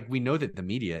 And like, we know that the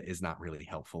media is not really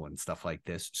helpful and stuff like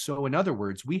this. So in other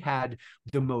words, we had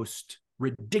the most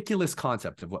ridiculous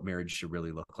concept of what marriage should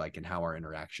really look like and how our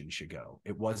interaction should go.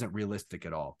 It wasn't realistic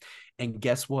at all. And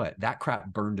guess what? That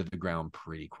crap burned to the ground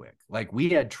pretty quick. Like, we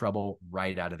had trouble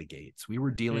right out of the gates. We were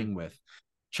dealing with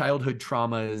childhood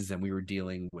traumas, and we were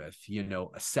dealing with, a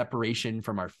separation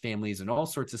from our families and all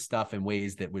sorts of stuff in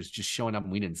ways that was just showing up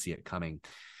and we didn't see it coming.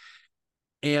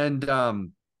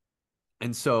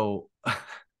 And so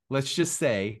let's just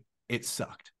say it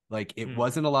sucked. Like, it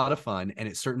wasn't a lot of fun, and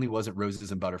it certainly wasn't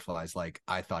roses and butterflies like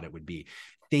I thought it would be.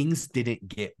 Things didn't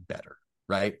get better,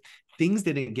 right? Things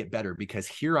didn't get better because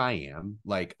here I am,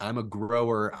 like, I'm a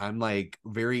grower. I'm like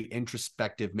very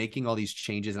introspective, making all these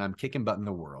changes, and I'm kicking butt in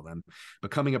the world. I'm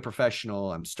becoming a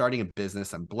professional. I'm starting a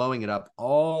business. I'm blowing it up.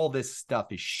 All this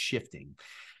stuff is shifting.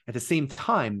 At the same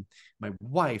time, my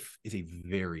wife is a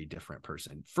very different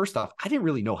person. First off, I didn't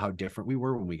really know how different we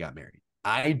were when we got married.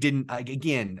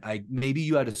 Maybe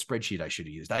you had a spreadsheet I should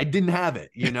have used. I didn't have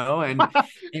it,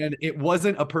 and it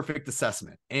wasn't a perfect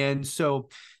assessment. And so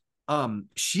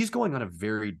she's going on a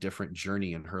very different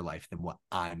journey in her life than what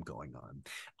I'm going on.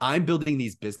 I'm building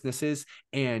these businesses,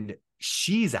 and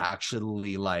she's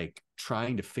actually like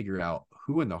trying to figure out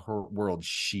who in the world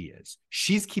she is.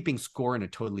 She's keeping score in a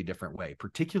totally different way,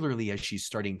 particularly as she's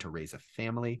starting to raise a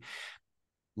family.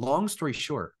 Long story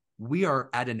short, we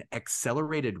are at an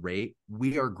accelerated rate.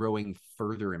 We are growing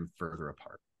further and further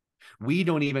apart. We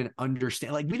don't even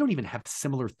understand, like, we don't even have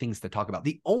similar things to talk about.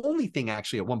 The only thing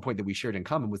actually at one point that we shared in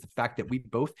common was the fact that we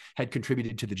both had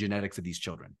contributed to the genetics of these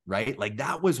children, right? Like,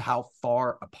 that was how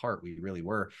far apart we really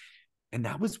were. And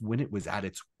that was when it was at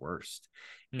its worst.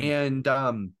 And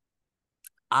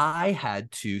I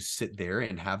had to sit there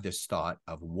and have this thought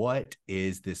of, what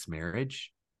is this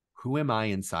marriage? Who am I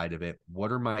inside of it?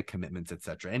 What are my commitments,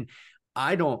 etc.? And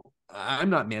I'm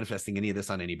not manifesting any of this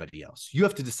on anybody else. You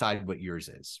have to decide what yours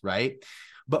is, right?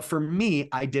 But for me,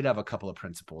 I did have a couple of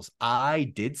principles.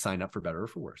 I did sign up for better or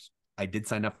for worse. I did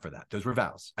sign up for that. Those were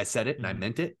vows. I said it and I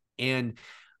meant it. And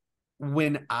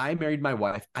when I married my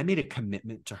wife, I made a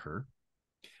commitment to her.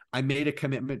 I made a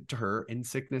commitment to her in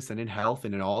sickness and in health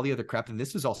and in all the other crap. And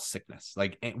this was all sickness.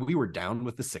 Like, and we were down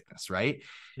with the sickness, right?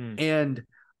 And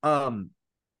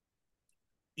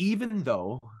even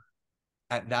though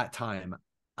at that time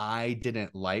I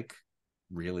didn't like,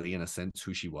 really, in a sense,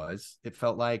 who she was, it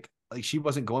felt like she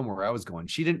wasn't going where I was going.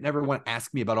 She didn't ever want to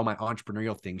ask me about all my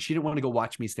entrepreneurial things. She didn't want to go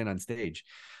watch me stand on stage.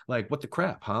 Like, what the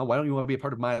crap, huh? Why don't you want to be a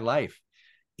part of my life?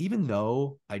 Even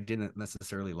though I didn't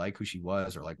necessarily like who she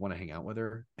was or like want to hang out with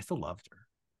her, I still loved her.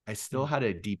 I still had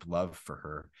a deep love for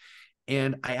her.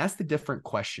 And I asked a different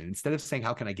question. Instead of saying,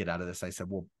 how can I get out of this? I said,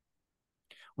 well,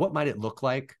 what might it look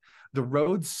like? The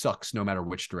road sucks no matter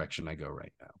which direction I go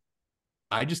right now.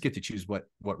 I just get to choose what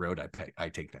road I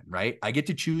take then, right? I get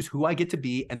to choose who I get to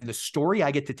be, and the story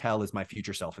I get to tell is my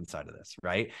future self inside of this,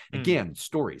 right? Again,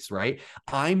 stories, right?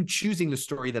 I'm choosing the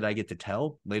story that I get to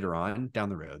tell later on down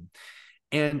the road.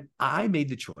 And I made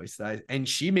the choice, and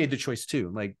she made the choice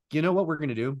too. Like, you know what we're going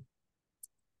to do?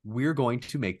 We're going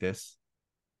to make this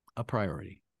a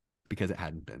priority, because it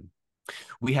hadn't been.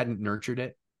 We hadn't nurtured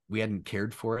it. We hadn't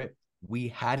cared for it. We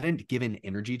hadn't given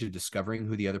energy to discovering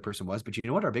who the other person was. But you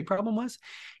know what our big problem was?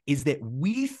 Is that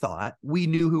we thought we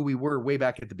knew who we were way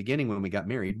back at the beginning when we got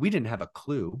married. We didn't have a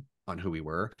clue on who we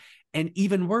were. And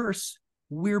even worse,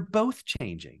 we're both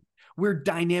changing. We're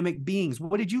dynamic beings.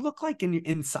 What did you look like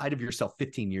inside of yourself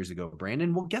 15 years ago,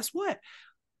 Brandon? Well, guess what?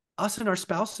 Us and our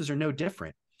spouses are no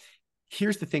different.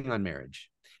 Here's the thing on marriage.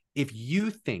 If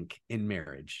you think in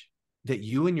marriage that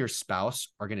you and your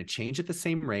spouse are going to change at the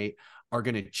same rate, are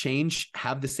going to change,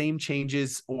 have the same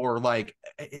changes, or like,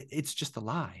 it's just a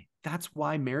lie. That's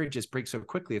why marriages break so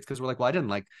quickly. It's because we're like, well, I didn't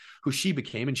like who she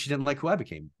became and she didn't like who I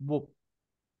became. Well,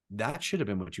 that should have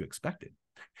been what you expected,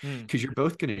 because you're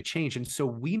both going to change. And so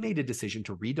we made a decision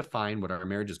to redefine what our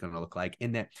marriage is going to look like,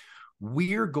 in that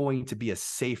we're going to be a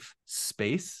safe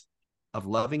space of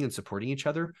loving and supporting each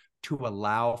other to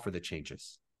allow for the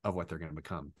changes of what they're going to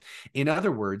become. In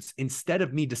other words, instead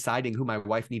of me deciding who my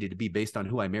wife needed to be based on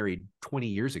who I married 20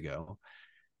 years ago,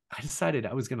 I decided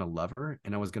I was going to love her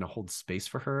and I was going to hold space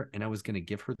for her and I was going to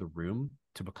give her the room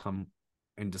to become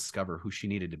and discover who she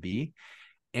needed to be.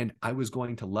 And I was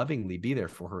going to lovingly be there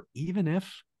for her, even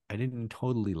if I didn't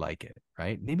totally like it,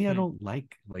 right? Maybe I don't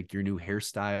like your new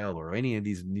hairstyle or any of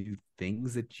these new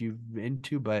things that you've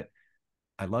into, but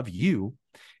I love you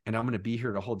and I'm going to be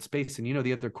here to hold space. And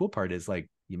the other cool part is, like,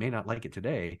 you may not like it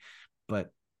today, but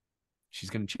she's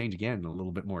going to change again in a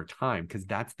little bit more time, because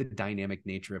that's the dynamic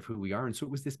nature of who we are. And so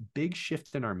it was this big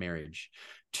shift in our marriage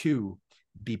to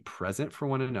be present for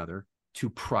one another, to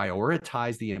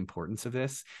prioritize the importance of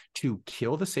this, to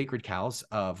kill the sacred cows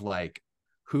of like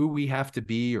who we have to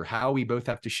be or how we both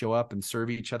have to show up and serve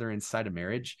each other inside a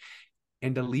marriage,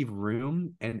 and to leave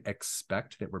room and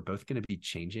expect that we're both going to be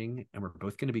changing and we're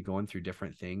both going to be going through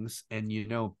different things. And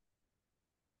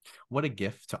what a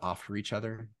gift to offer each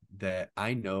other, that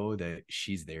I know that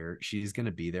she's there. She's going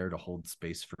to be there to hold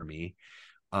space for me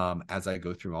as I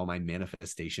go through all my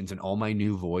manifestations and all my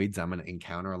new voids I'm going to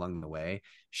encounter along the way.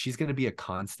 She's going to be a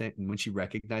constant. And when she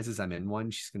recognizes I'm in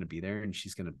one, she's going to be there and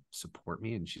she's going to support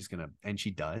me, and and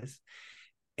she does.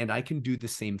 And I can do the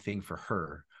same thing for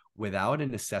her without a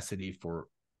necessity for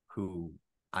who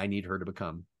I need her to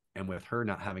become, and with her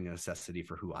not having a necessity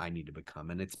for who I need to become.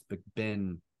 And it's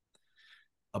been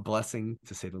a blessing,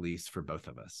 to say the least, for both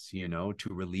of us, to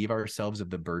relieve ourselves of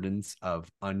the burdens of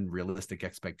unrealistic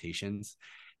expectations,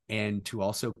 and to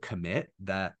also commit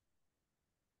that,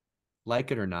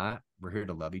 like it or not, we're here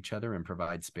to love each other and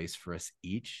provide space for us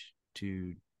each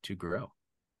to grow.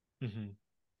 Mm-hmm.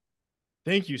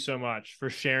 Thank you so much for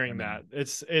sharing that.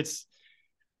 It's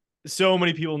so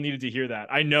many people needed to hear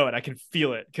that. I know it. I can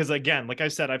feel it. Because again, like I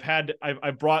said,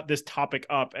 I've brought this topic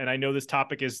up, and I know this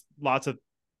topic is lots of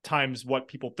times what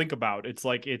people think about. It's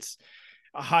like, it's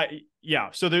a high. Yeah.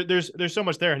 So there's so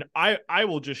much there. And I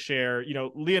will just share,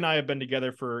 Leah and I have been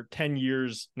together for 10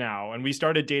 years now, and we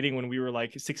started dating when we were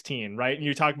like 16. Right. And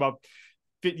you talk about,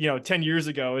 10 years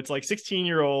ago, it's like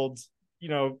 16-year-olds,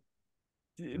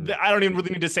 I don't even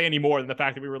really need to say any more than the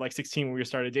fact that we were like 16 when we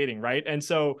started dating. Right. And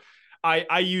so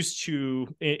I used to,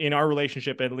 in our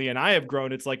relationship, and Leah and I have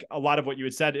grown, it's like a lot of what you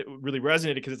had said, it really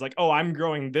resonated, because it's like, oh, I'm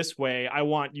growing this way, I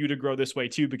want you to grow this way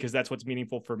too, because that's what's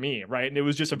meaningful for me. Right. And it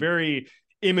was just a very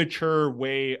immature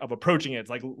way of approaching it. It's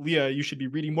like, Leah, you should be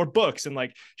reading more books. And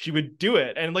like, she would do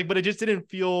it. And like, but it just didn't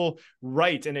feel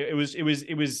right. And it was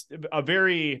a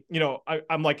very,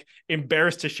 I'm like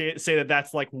embarrassed to say that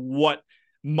that's like what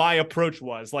my approach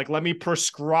was. Like, let me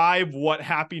prescribe what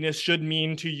happiness should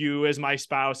mean to you as my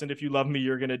spouse, and if you love me,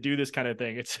 you're going to do this kind of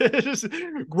thing. It's just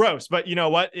gross, but you know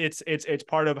what, it's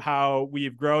part of how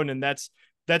we've grown. And that's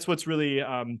what's really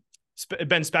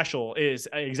been special, is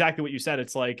exactly what you said.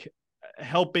 It's like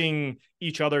helping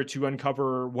each other to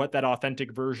uncover what that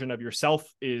authentic version of yourself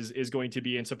is going to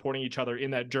be, and supporting each other in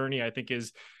that journey, I think,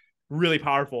 is really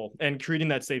powerful, and creating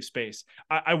that safe space.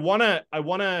 I want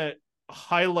to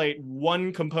highlight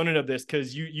one component of this,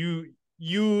 because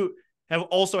you have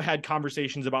also had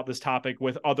conversations about this topic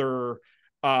with other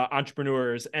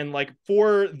entrepreneurs, and like,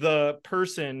 for the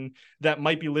person that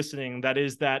might be listening that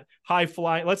is that high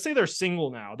flying, let's say they're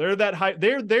single now, they're that high,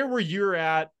 they're where you're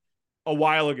at a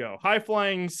while ago, high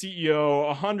flying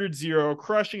CEO, 100-0,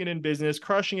 crushing it in business,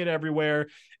 crushing it everywhere.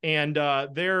 And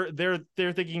they're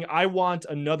thinking, I want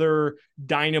another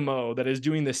dynamo that is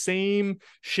doing the same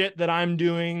shit that I'm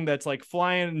doing, that's like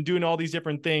flying and doing all these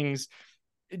different things.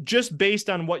 Just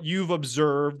based on what you've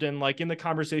observed, and like in the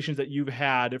conversations that you've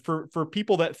had, for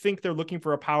people that think they're looking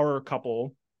for a power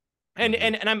couple, and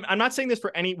I'm not saying this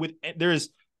for there's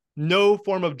no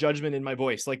form of judgment in my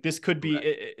voice. Like, this could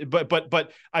be, right.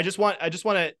 but I just want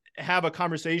to have a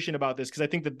conversation about this, because I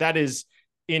think that is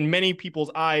in many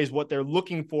people's eyes what they're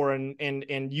looking for,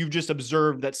 and you've just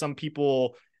observed that some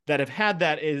people that have had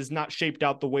that is not shaped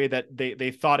out the way that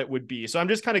they thought it would be. So I'm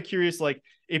just kind of curious, like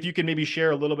if you can maybe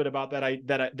share a little bit about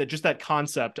that just that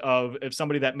concept of if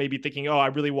somebody that may be thinking, oh, I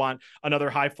really want another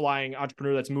high flying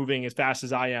entrepreneur that's moving as fast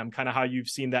as I am, kind of how you've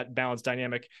seen that balance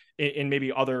dynamic in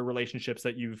maybe other relationships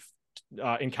that you've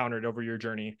encountered over your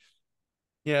journey.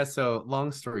 Yeah. So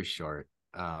long story short,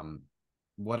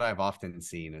 what I've often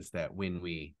seen is that when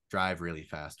we drive really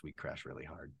fast, we crash really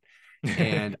hard.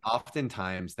 And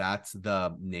oftentimes that's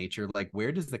the nature. Like,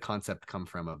 where does the concept come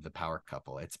from of the power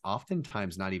couple? It's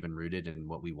oftentimes not even rooted in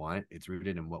what we want. It's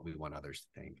rooted in what we want others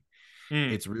to think.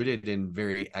 It's rooted in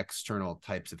very external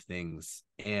types of things.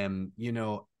 And,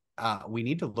 we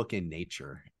need to look in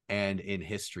nature and in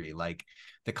history, like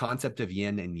the concept of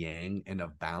yin and yang and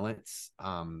of balance,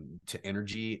 to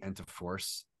energy and to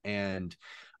force. And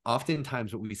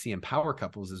oftentimes what we see in power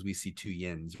couples is we see two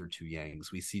yins or two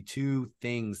yangs. We see two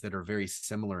things that are very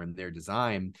similar in their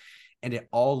design, and it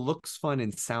all looks fun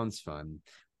and sounds fun,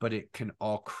 but it can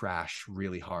all crash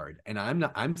really hard. And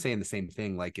I'm saying the same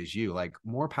thing, like, as you, like,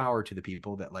 more power to the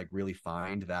people that like really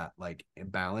find that like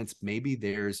imbalance. Maybe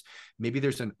there's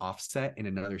an offset in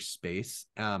another space.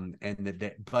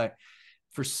 But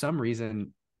for some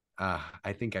reason,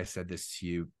 I think I said this to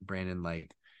you, Brandon,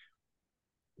 like,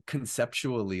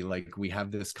 conceptually, like, we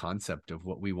have this concept of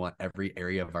what we want every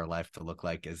area of our life to look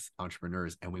like as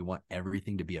entrepreneurs, and we want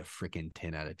everything to be a freaking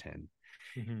 10 out of 10.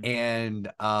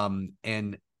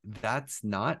 And that's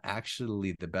not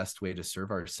actually the best way to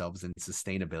serve ourselves in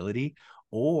sustainability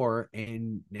or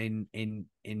in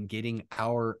getting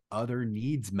our other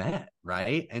needs met,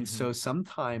 right? And so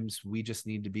sometimes we just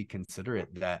need to be considerate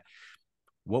that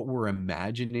what we're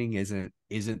imagining isn't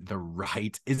the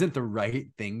right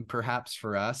thing perhaps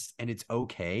for us. And it's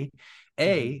okay.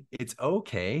 It's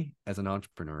okay as an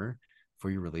entrepreneur for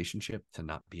your relationship to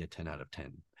not be a 10 out of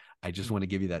 10. I just want to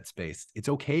give you that space. It's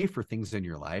okay for things in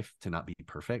your life to not be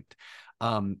perfect.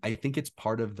 I think it's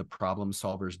part of the problem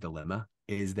solver's dilemma,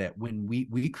 is that when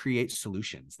we create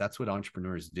solutions, that's what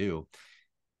entrepreneurs do.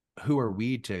 Who are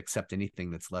we to accept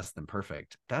anything that's less than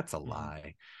perfect? That's a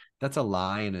lie. That's a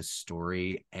lie in a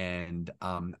story. And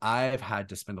I've had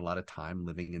to spend a lot of time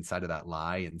living inside of that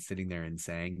lie and sitting there and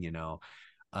saying,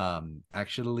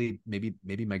 actually, maybe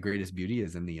my greatest beauty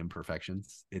is in the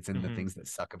imperfections. It's in the things that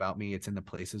suck about me. It's in the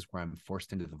places where I'm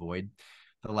forced into the void.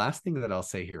 The last thing that I'll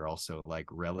say here also, like,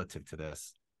 relative to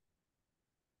this,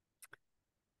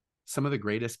 some of the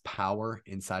greatest power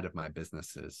inside of my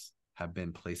businesses have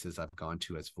been places I've gone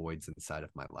to as voids inside of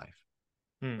my life,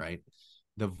 right?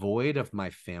 The void of my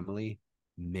family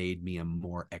made me a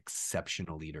more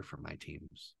exceptional leader for my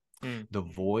teams. The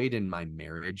void in my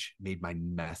marriage made my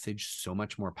message so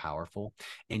much more powerful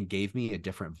and gave me a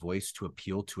different voice to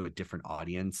appeal to a different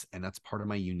audience. And that's part of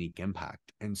my unique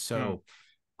impact. And so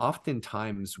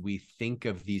oftentimes we think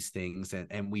of these things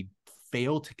and we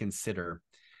fail to consider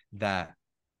that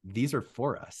these are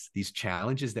for us. These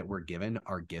challenges that we're given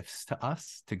are gifts to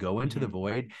us to go into the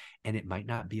void. And it might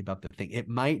not be about the thing. It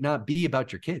might not be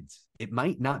about your kids. It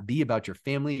might not be about your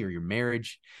family or your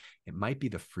marriage. It might be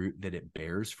the fruit that it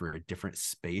bears for a different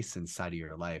space inside of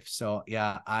your life. So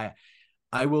yeah,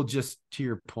 I will just, to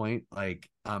your point, like,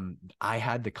 I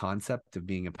had the concept of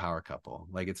being a power couple.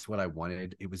 Like, it's what I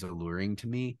wanted. It was alluring to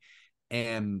me,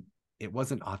 and it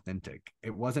wasn't authentic.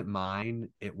 It wasn't mine.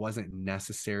 It wasn't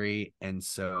necessary. And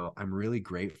so I'm really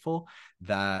grateful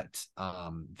that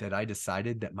I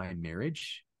decided that my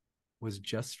marriage was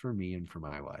just for me and for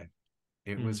my wife.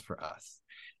 It was for us.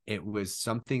 It was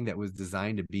something that was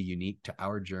designed to be unique to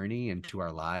our journey and to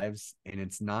our lives. And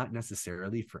it's not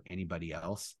necessarily for anybody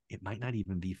else. It might not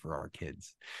even be for our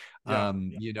kids.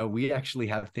 We actually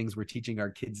have things we're teaching our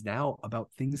kids now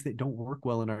about things that don't work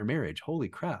well in our marriage. Holy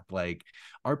crap. Like,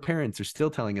 our parents are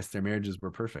still telling us their marriages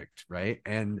were perfect. Right.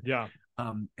 And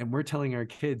we're telling our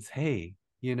kids, hey,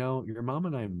 your mom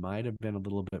and I might have been a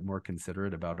little bit more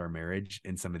considerate about our marriage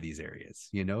in some of these areas,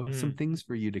 some things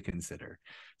for you to consider.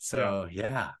 So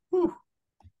Whew.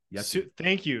 Yes.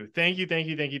 Thank you.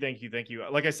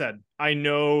 Like I said, I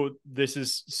know this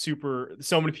is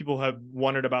so many people have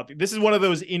wondered about this. Is one of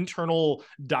those internal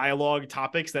dialogue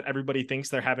topics that everybody thinks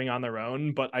they're having on their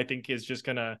own, but I think is just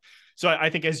gonna. So I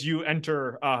think as you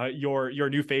enter your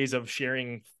new phase of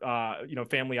sharing,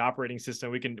 family operating system,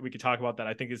 we can talk about that.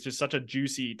 I think it's just such a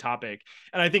juicy topic.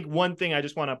 And I think one thing I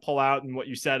just want to pull out in what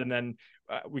you said, and then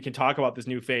we can talk about this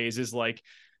new phase, is like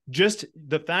just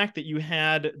the fact that you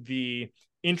had the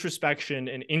introspection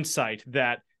and insight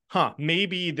that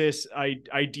maybe this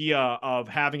idea of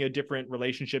having a different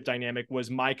relationship dynamic was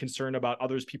my concern about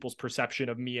others people's perception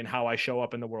of me and how I show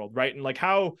up in the world, right? And like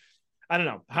how, I don't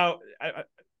know how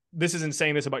this isn't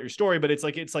saying this about your story, but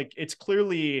it's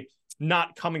clearly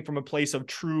not coming from a place of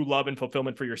true love and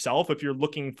fulfillment for yourself. If you're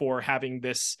looking for having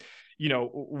this,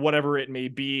 whatever it may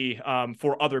be,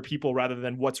 for other people rather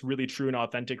than what's really true and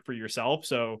authentic for yourself.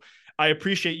 So I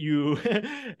appreciate you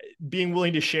being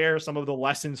willing to share some of the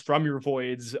lessons from your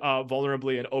voids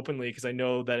vulnerably and openly, because I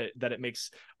know that it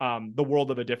makes the world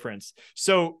of a difference.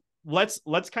 So we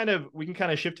can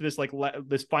kind of shift to this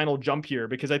this final jump here,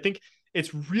 because I think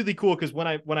it's really cool, because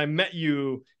when I met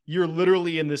you, you're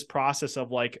literally in this process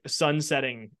of like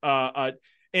sunsetting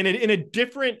in a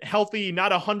different, healthy,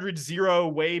 not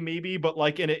 100-0 way maybe, but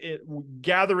like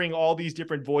gathering all these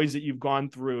different voids that you've gone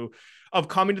through, of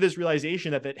coming to this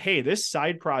realization that hey, this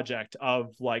side project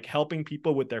of like helping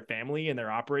people with their family and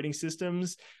their operating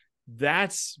systems,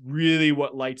 that's really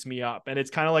what lights me up. And it's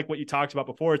kind of like what you talked about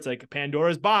before. It's like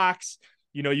Pandora's box.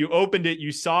 You opened it,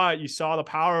 you saw it, you saw the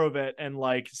power of it, and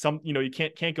like you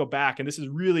can't go back. And this is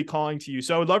really calling to you.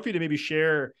 So I would love for you to maybe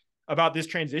share about this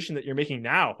transition that you're making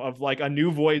now, of like a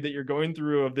new void that you're going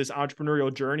through, of this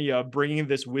entrepreneurial journey of bringing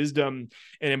this wisdom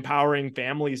and empowering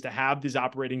families to have these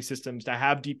operating systems, to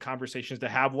have deep conversations, to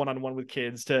have one-on-one with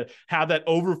kids, to have that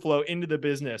overflow into the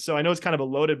business. So I know it's kind of a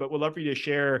loaded, but we'd love for you to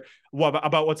share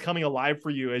about what's coming alive for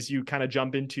you as you kind of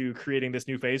jump into creating this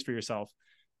new phase for yourself.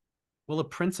 Well, a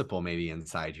principle maybe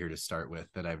inside here to start with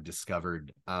that I've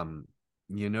discovered,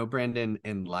 Brandon,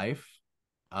 in life,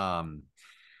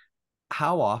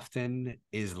 how often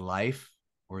is life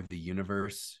or the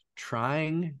universe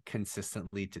trying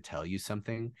consistently to tell you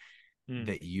something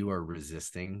that you are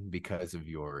resisting because of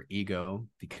your ego,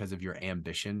 because of your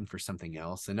ambition for something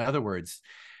else? In other words,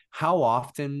 how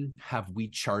often have we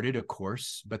charted a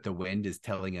course, but the wind is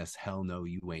telling us, hell no,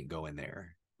 you ain't going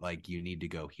there. Like, you need to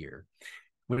go here.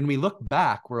 When we look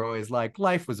back, we're always like,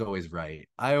 life was always right.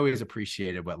 I always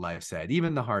appreciated what life said,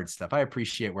 even the hard stuff. I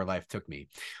appreciate where life took me.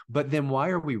 But then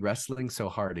why are we wrestling so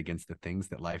hard against the things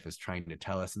that life is trying to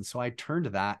tell us? And so I turned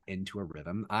that into a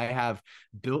rhythm. I have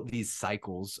built these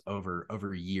cycles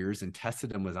over years and tested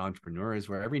them with entrepreneurs,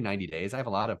 where every 90 days, I have a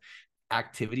lot of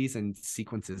activities and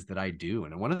sequences that I do.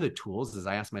 And one of the tools is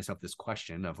I ask myself this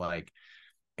question of like,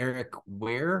 Eric,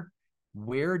 where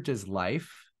does life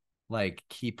like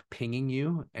keep pinging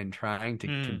you and trying to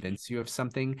convince you of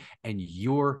something, and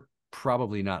you're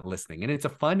probably not listening? And it's a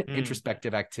fun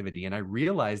introspective activity. And I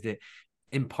realized it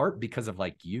in part because of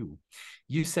like you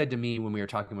said to me when we were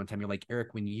talking one time, you're like,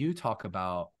 Eric, when you talk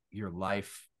about your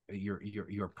life,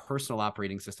 your personal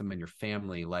operating system and your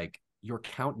family, like your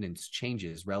countenance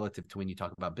changes relative to when you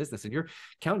talk about business. And your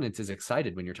countenance is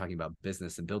excited when you're talking about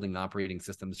business and building operating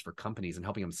systems for companies and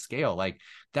helping them scale. Like,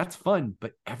 that's fun,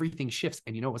 but everything shifts.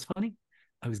 And you know what's funny?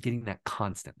 I was getting that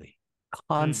constantly.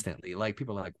 Like,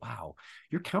 people are like, wow,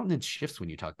 your countenance shifts when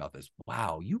you talk about this.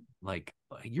 Wow,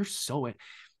 you're so in.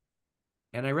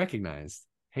 And I recognized,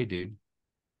 hey, dude,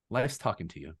 life's talking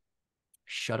to you.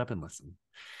 Shut up and listen.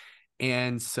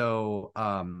 And so,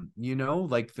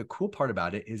 like, the cool part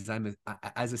about it is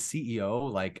as a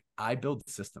CEO, like, I build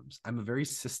systems. I'm a very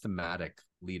systematic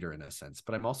leader in a sense,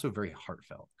 but I'm also very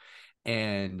heartfelt.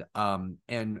 And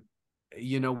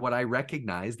what I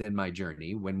recognized in my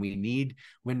journey, when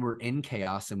we're in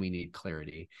chaos and we need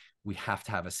clarity, we have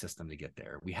to have a system to get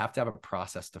there. We have to have a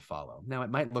process to follow. Now,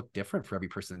 it might look different for every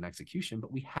person in execution,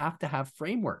 but we have to have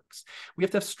frameworks. We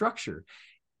have to have structure.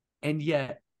 And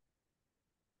yet,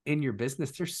 in your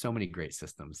business, there's so many great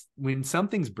systems. When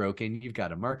something's broken, you've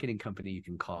got a marketing company you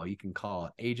can call an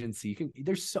agency,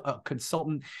 there's a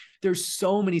consultant, there's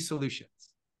so many solutions.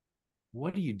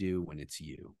 What do you do when it's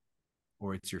you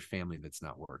or it's your family that's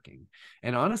not working?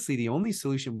 And honestly, the only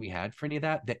solution we had for any of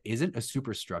that isn't a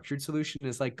super structured solution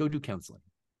is like, go do counseling.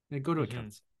 Go to a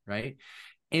counselor, right?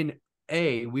 And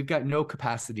we've got no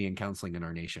capacity in counseling in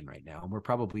our nation right now, and we're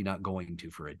probably not going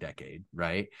to for a decade,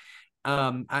 right?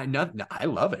 I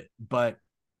love it, but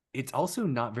it's also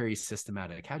not very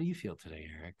systematic. How do you feel today,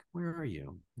 Eric? Where are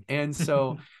you? And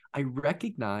so I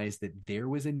recognized that there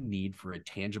was a need for a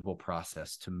tangible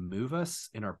process to move us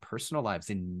in our personal lives,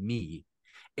 and me,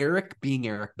 Eric, being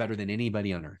Eric better than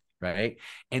anybody on earth, right?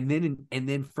 And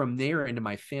then from there into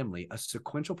my family, a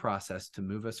sequential process to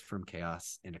move us from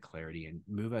chaos into clarity and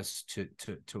move us to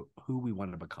who we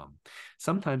want to become.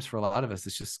 Sometimes for a lot of us,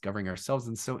 it's just discovering ourselves.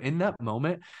 And so in that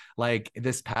moment, like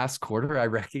this past quarter, I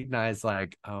recognized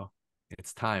like, oh,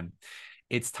 it's time.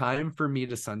 It's time for me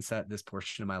to sunset this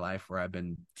portion of my life where I've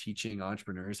been teaching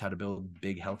entrepreneurs how to build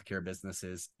big healthcare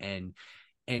businesses and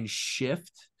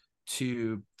shift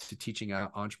to teaching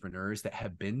out entrepreneurs that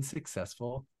have been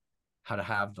successful how to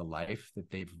have the life that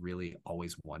they've really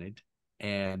always wanted,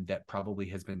 and that probably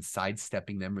has been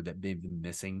sidestepping them, or that they've been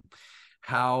missing,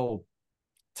 how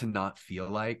to not feel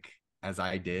like, as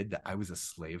I did, that I was a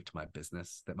slave to my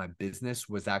business, that my business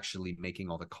was actually making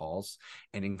all the calls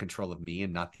and in control of me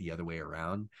and not the other way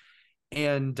around.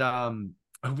 And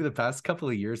over the past couple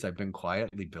of years, I've been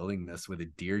quietly building this with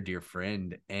a dear, dear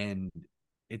friend, and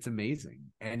it's amazing.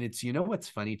 And it's, you know, what's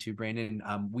funny too, Brandon?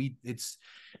 It's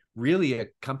really a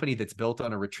company that's built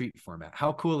on a retreat format.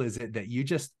 How cool is it that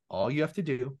all you have to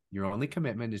do, your only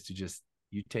commitment is to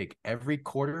you take every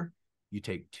quarter, you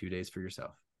take 2 days for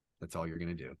yourself. That's all you're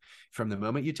going to do. From the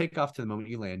moment you take off to the moment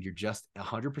you land, you're just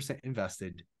 100%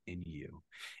 invested in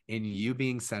you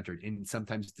being centered, in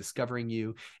sometimes discovering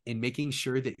you, in making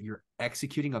sure that you're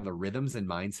executing on the rhythms and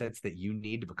mindsets that you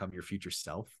need to become your future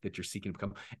self, that you're seeking to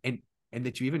become, and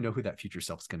that you even know who that future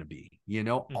self is going to be,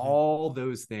 all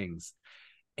those things.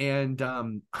 And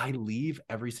I leave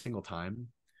every single time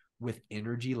with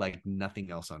energy like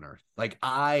nothing else on earth. Like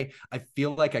I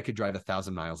feel like I could drive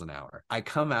 1,000 miles an hour. I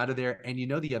come out of there, and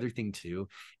the other thing too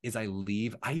is I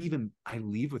leave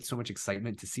with so much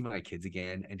excitement to see my kids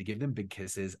again and to give them big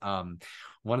kisses.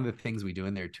 One of the things we do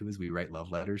in there too is we write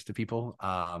love letters to people,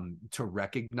 to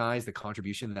recognize the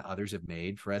contribution that others have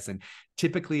made for us. And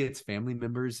typically it's family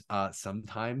members.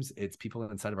 Sometimes it's people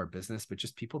inside of our business, but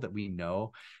just people that we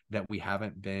know that we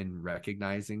haven't been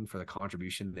recognizing for the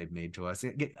contribution they've made to us.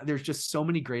 There's just so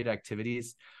many great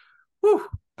activities. Whew,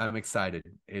 I'm excited.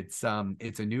 It's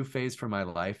a new phase for my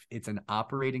life. It's an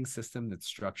operating system that's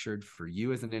structured for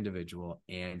you as an individual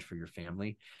and for your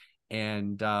family.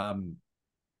 And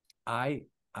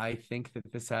I think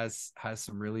that this has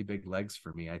some really big legs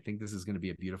for me. I think this is going to be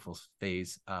a beautiful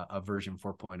phase of version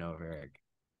 4.0 of Eric.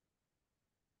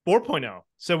 4.0.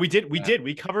 So we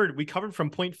covered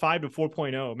from 0.5 to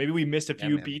 4.0. Maybe we missed a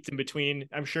few beats in between.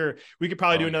 I'm sure we could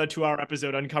probably do another 2-hour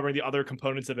episode uncovering the other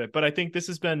components of it. But I think this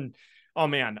has been, oh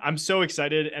man, I'm so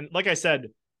excited. And like I said,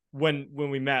 when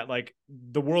we met, like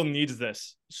the world needs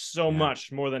this so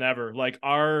much more than ever. Like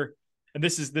and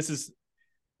this is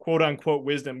quote unquote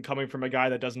wisdom coming from a guy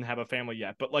that doesn't have a family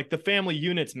yet, but like the family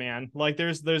units, man, like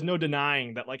there's no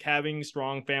denying that, like having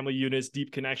strong family units,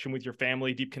 deep connection with your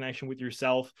family, deep connection with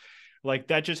yourself, like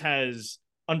that just has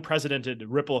unprecedented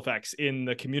ripple effects in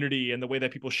the community and the way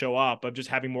that people show up, of just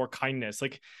having more kindness.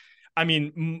 Like, I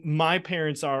mean, my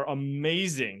parents are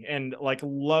amazing and like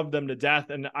love them to death.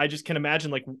 And I just can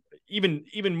imagine like even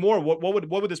more, what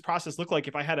would this process look like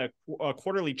if I had a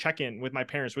quarterly check-in with my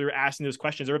parents? We were asking those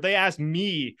questions, or if they asked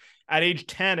me at age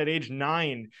 10, at age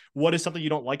 9, what is something you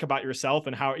don't like about yourself,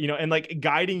 and how, and like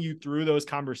guiding you through those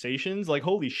conversations, like,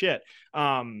 holy shit.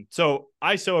 So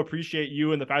I so appreciate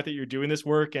you and the fact that you're doing this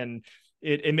work, and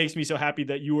it makes me so happy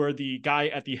that you are the guy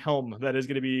at the helm that is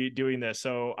going to be doing this.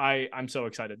 So I'm so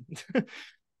excited.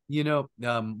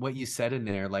 What you said in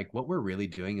there, like what we're really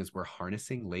doing is we're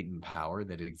harnessing latent power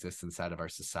that exists inside of our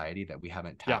society that we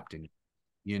haven't tapped in.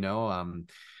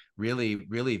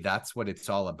 Really, that's what it's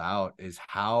all about, is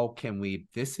how can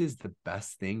this is the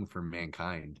best thing for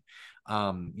mankind.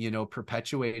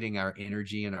 Perpetuating our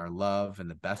energy and our love and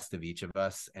the best of each of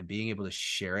us, and being able to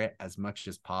share it as much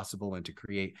as possible, and to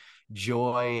create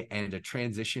joy and a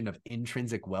transition of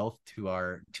intrinsic wealth to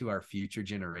our future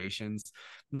generations.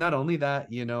 Not only that,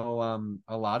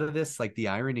 a lot of this, like the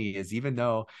irony is, even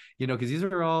though, because these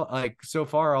are all like so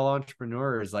far all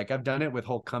entrepreneurs, like I've done it with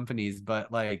whole companies,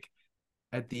 but like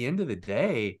at the end of the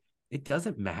day, it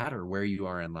doesn't matter where you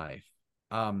are in life.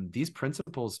 These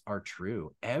principles are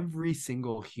true. Every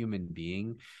single human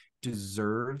being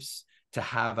deserves to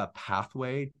have a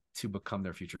pathway to become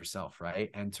their future self, right?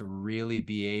 And to really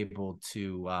be able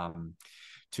to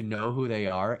know who they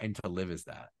are and to live as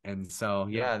that. And so,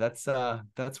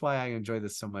 that's why I enjoy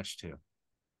this so much too.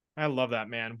 I love that,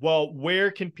 man. Well,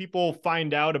 where can people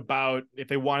find out about if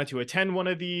they wanted to attend one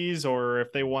of these, or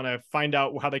if they want to find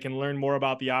out how they can learn more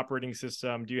about the operating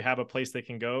system? Do you have a place they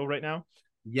can go right now?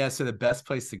 Yeah, so the best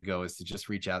place to go is to just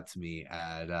reach out to me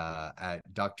at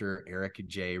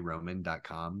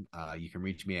drericjroman.com. You can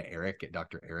reach me at Eric at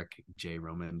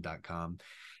drericjroman.com.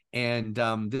 And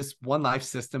this One Life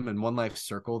system and One Life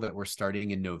Circle that we're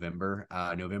starting in November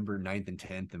 9th and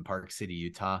 10th in Park City,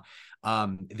 Utah.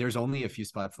 There's only a few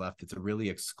spots left. It's a really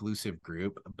exclusive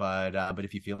group, but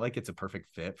if you feel like it's a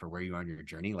perfect fit for where you are in your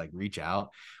journey, like reach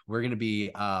out. We're going to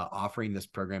be offering this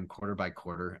program quarter by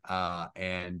quarter,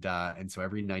 and so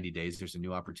every 90 days there's a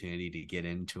new opportunity to get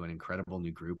into an incredible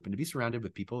new group and to be surrounded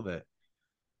with people that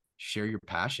share your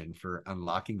passion for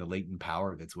unlocking the latent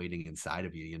power that's waiting inside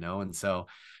of you, you know? And so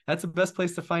that's the best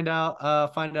place to find out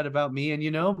about me. And,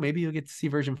 you know, maybe you'll get to see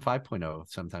version 5.0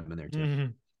 sometime in there too. Mm-hmm.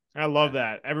 I love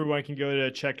that. Everyone can go to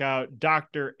check out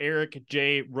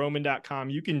drericjroman.com.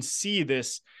 You can see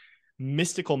this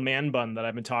mystical man bun that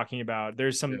I've been talking about.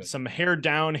 There's some hair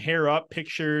down, hair up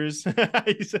pictures.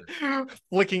 He's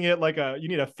flicking it like you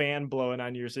need a fan blowing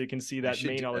on you so you can see that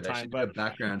mane all the time. But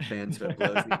background fans that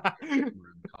blows.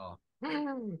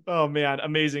 Oh man,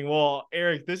 amazing. Well,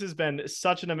 Eric, this has been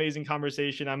such an amazing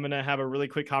conversation. I'm going to have a really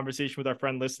quick conversation with our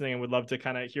friend listening and would love to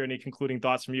kind of hear any concluding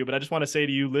thoughts from you. But I just want to say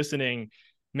to you listening,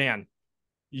 man,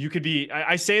 you could be,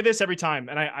 I say this every time,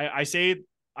 and I say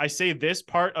this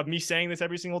part of me saying this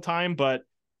every single time, but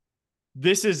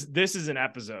this is an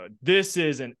episode. This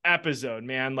is an episode,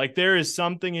 man. Like there is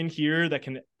something in here that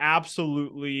can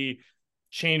absolutely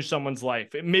change someone's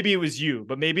life. Maybe it was you,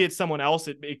 but maybe it's someone else.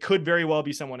 It could very well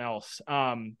be someone else.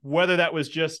 Whether that was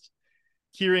just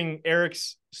hearing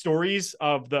Eric's stories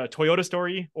of the Toyota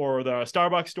story or the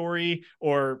Starbucks story,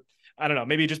 or I don't know,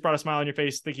 maybe it just brought a smile on your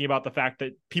face thinking about the fact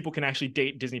that people can actually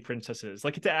date Disney princesses.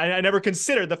 Like I never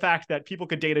considered the fact that people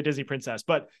could date a Disney princess,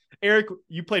 but Eric,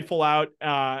 you played full out,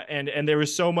 and there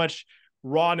was so much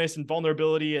rawness and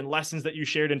vulnerability and lessons that you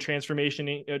shared in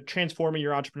transforming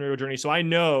your entrepreneurial journey. So I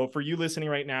know for you listening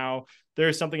right now,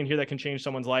 there's something in here that can change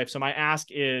someone's life. So my ask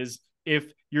is,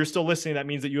 if you're still listening, that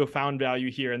means that you have found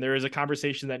value here, and there is a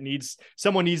conversation that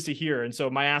someone needs to hear. And so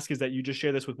my ask is that you just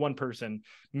share this with one person.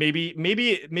 Maybe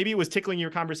it was tickling your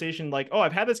conversation, like, oh,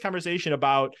 I've had this conversation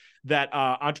about that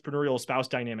entrepreneurial spouse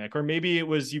dynamic, or maybe it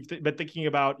was you've been thinking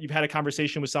about, you've had a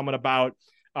conversation with someone about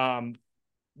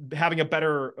having a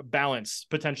better balance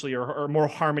potentially, or more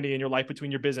harmony in your life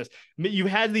between your business. You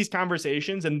had these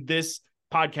conversations, and this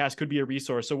podcast could be a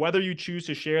resource. So whether you choose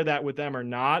to share that with them or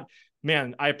not,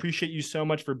 man, I appreciate you so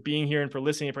much for being here and for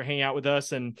listening and for hanging out with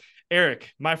us. And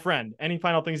Eric, my friend, any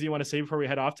final things you want to say before we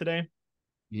head off today?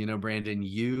 You know, Brandon,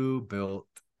 you built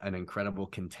an incredible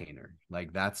container.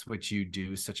 Like that's what you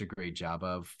do such a great job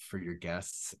of for your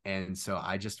guests. And so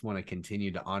I just want to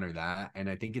continue to honor that. And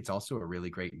I think it's also a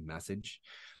really great message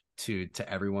to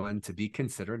everyone to be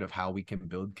considerate of how we can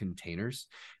build containers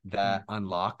that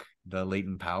unlock the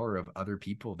latent power of other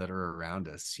people that are around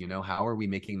us. You know, how are we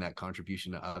making that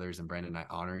contribution to others? And Brandon, I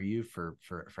honor you for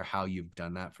how you've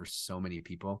done that for so many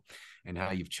people and how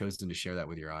you've chosen to share that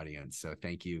with your audience. So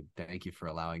thank you for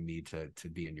allowing me to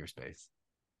be in your space.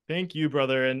 Thank you,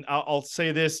 brother. And I'll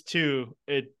say this too.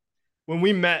 When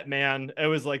we met, man, it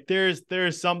was like,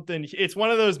 there's something, it's one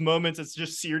of those moments that's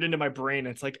just seared into my brain.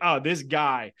 It's like, oh, this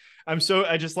guy, I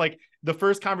just like the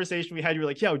first conversation we had, you were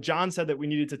like, yo, John said that we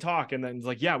needed to talk. And then it's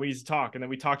like, yeah, we need to talk. And then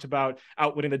we talked about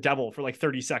outwitting the devil for like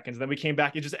 30 seconds. And then we came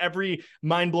back. It's just every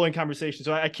mind blowing conversation.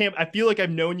 So I feel like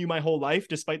I've known you my whole life,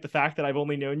 despite the fact that I've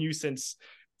only known you since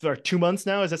 2 months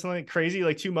now. Is that something crazy?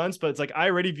 Like 2 months, but it's like,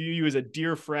 I already view you as a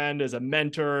dear friend, as a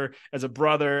mentor, as a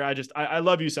brother. I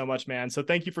love you so much, man. So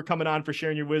thank you for coming on, for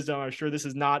sharing your wisdom. I'm sure this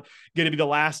is not going to be the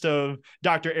last of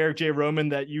Dr. Eric J. Roman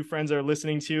that you friends are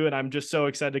listening to. And I'm just so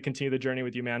excited to continue the journey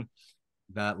with you, man.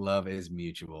 That love is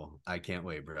mutual. I can't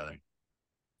wait, brother.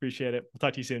 Appreciate it. We'll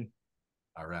talk to you soon.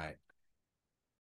 All right.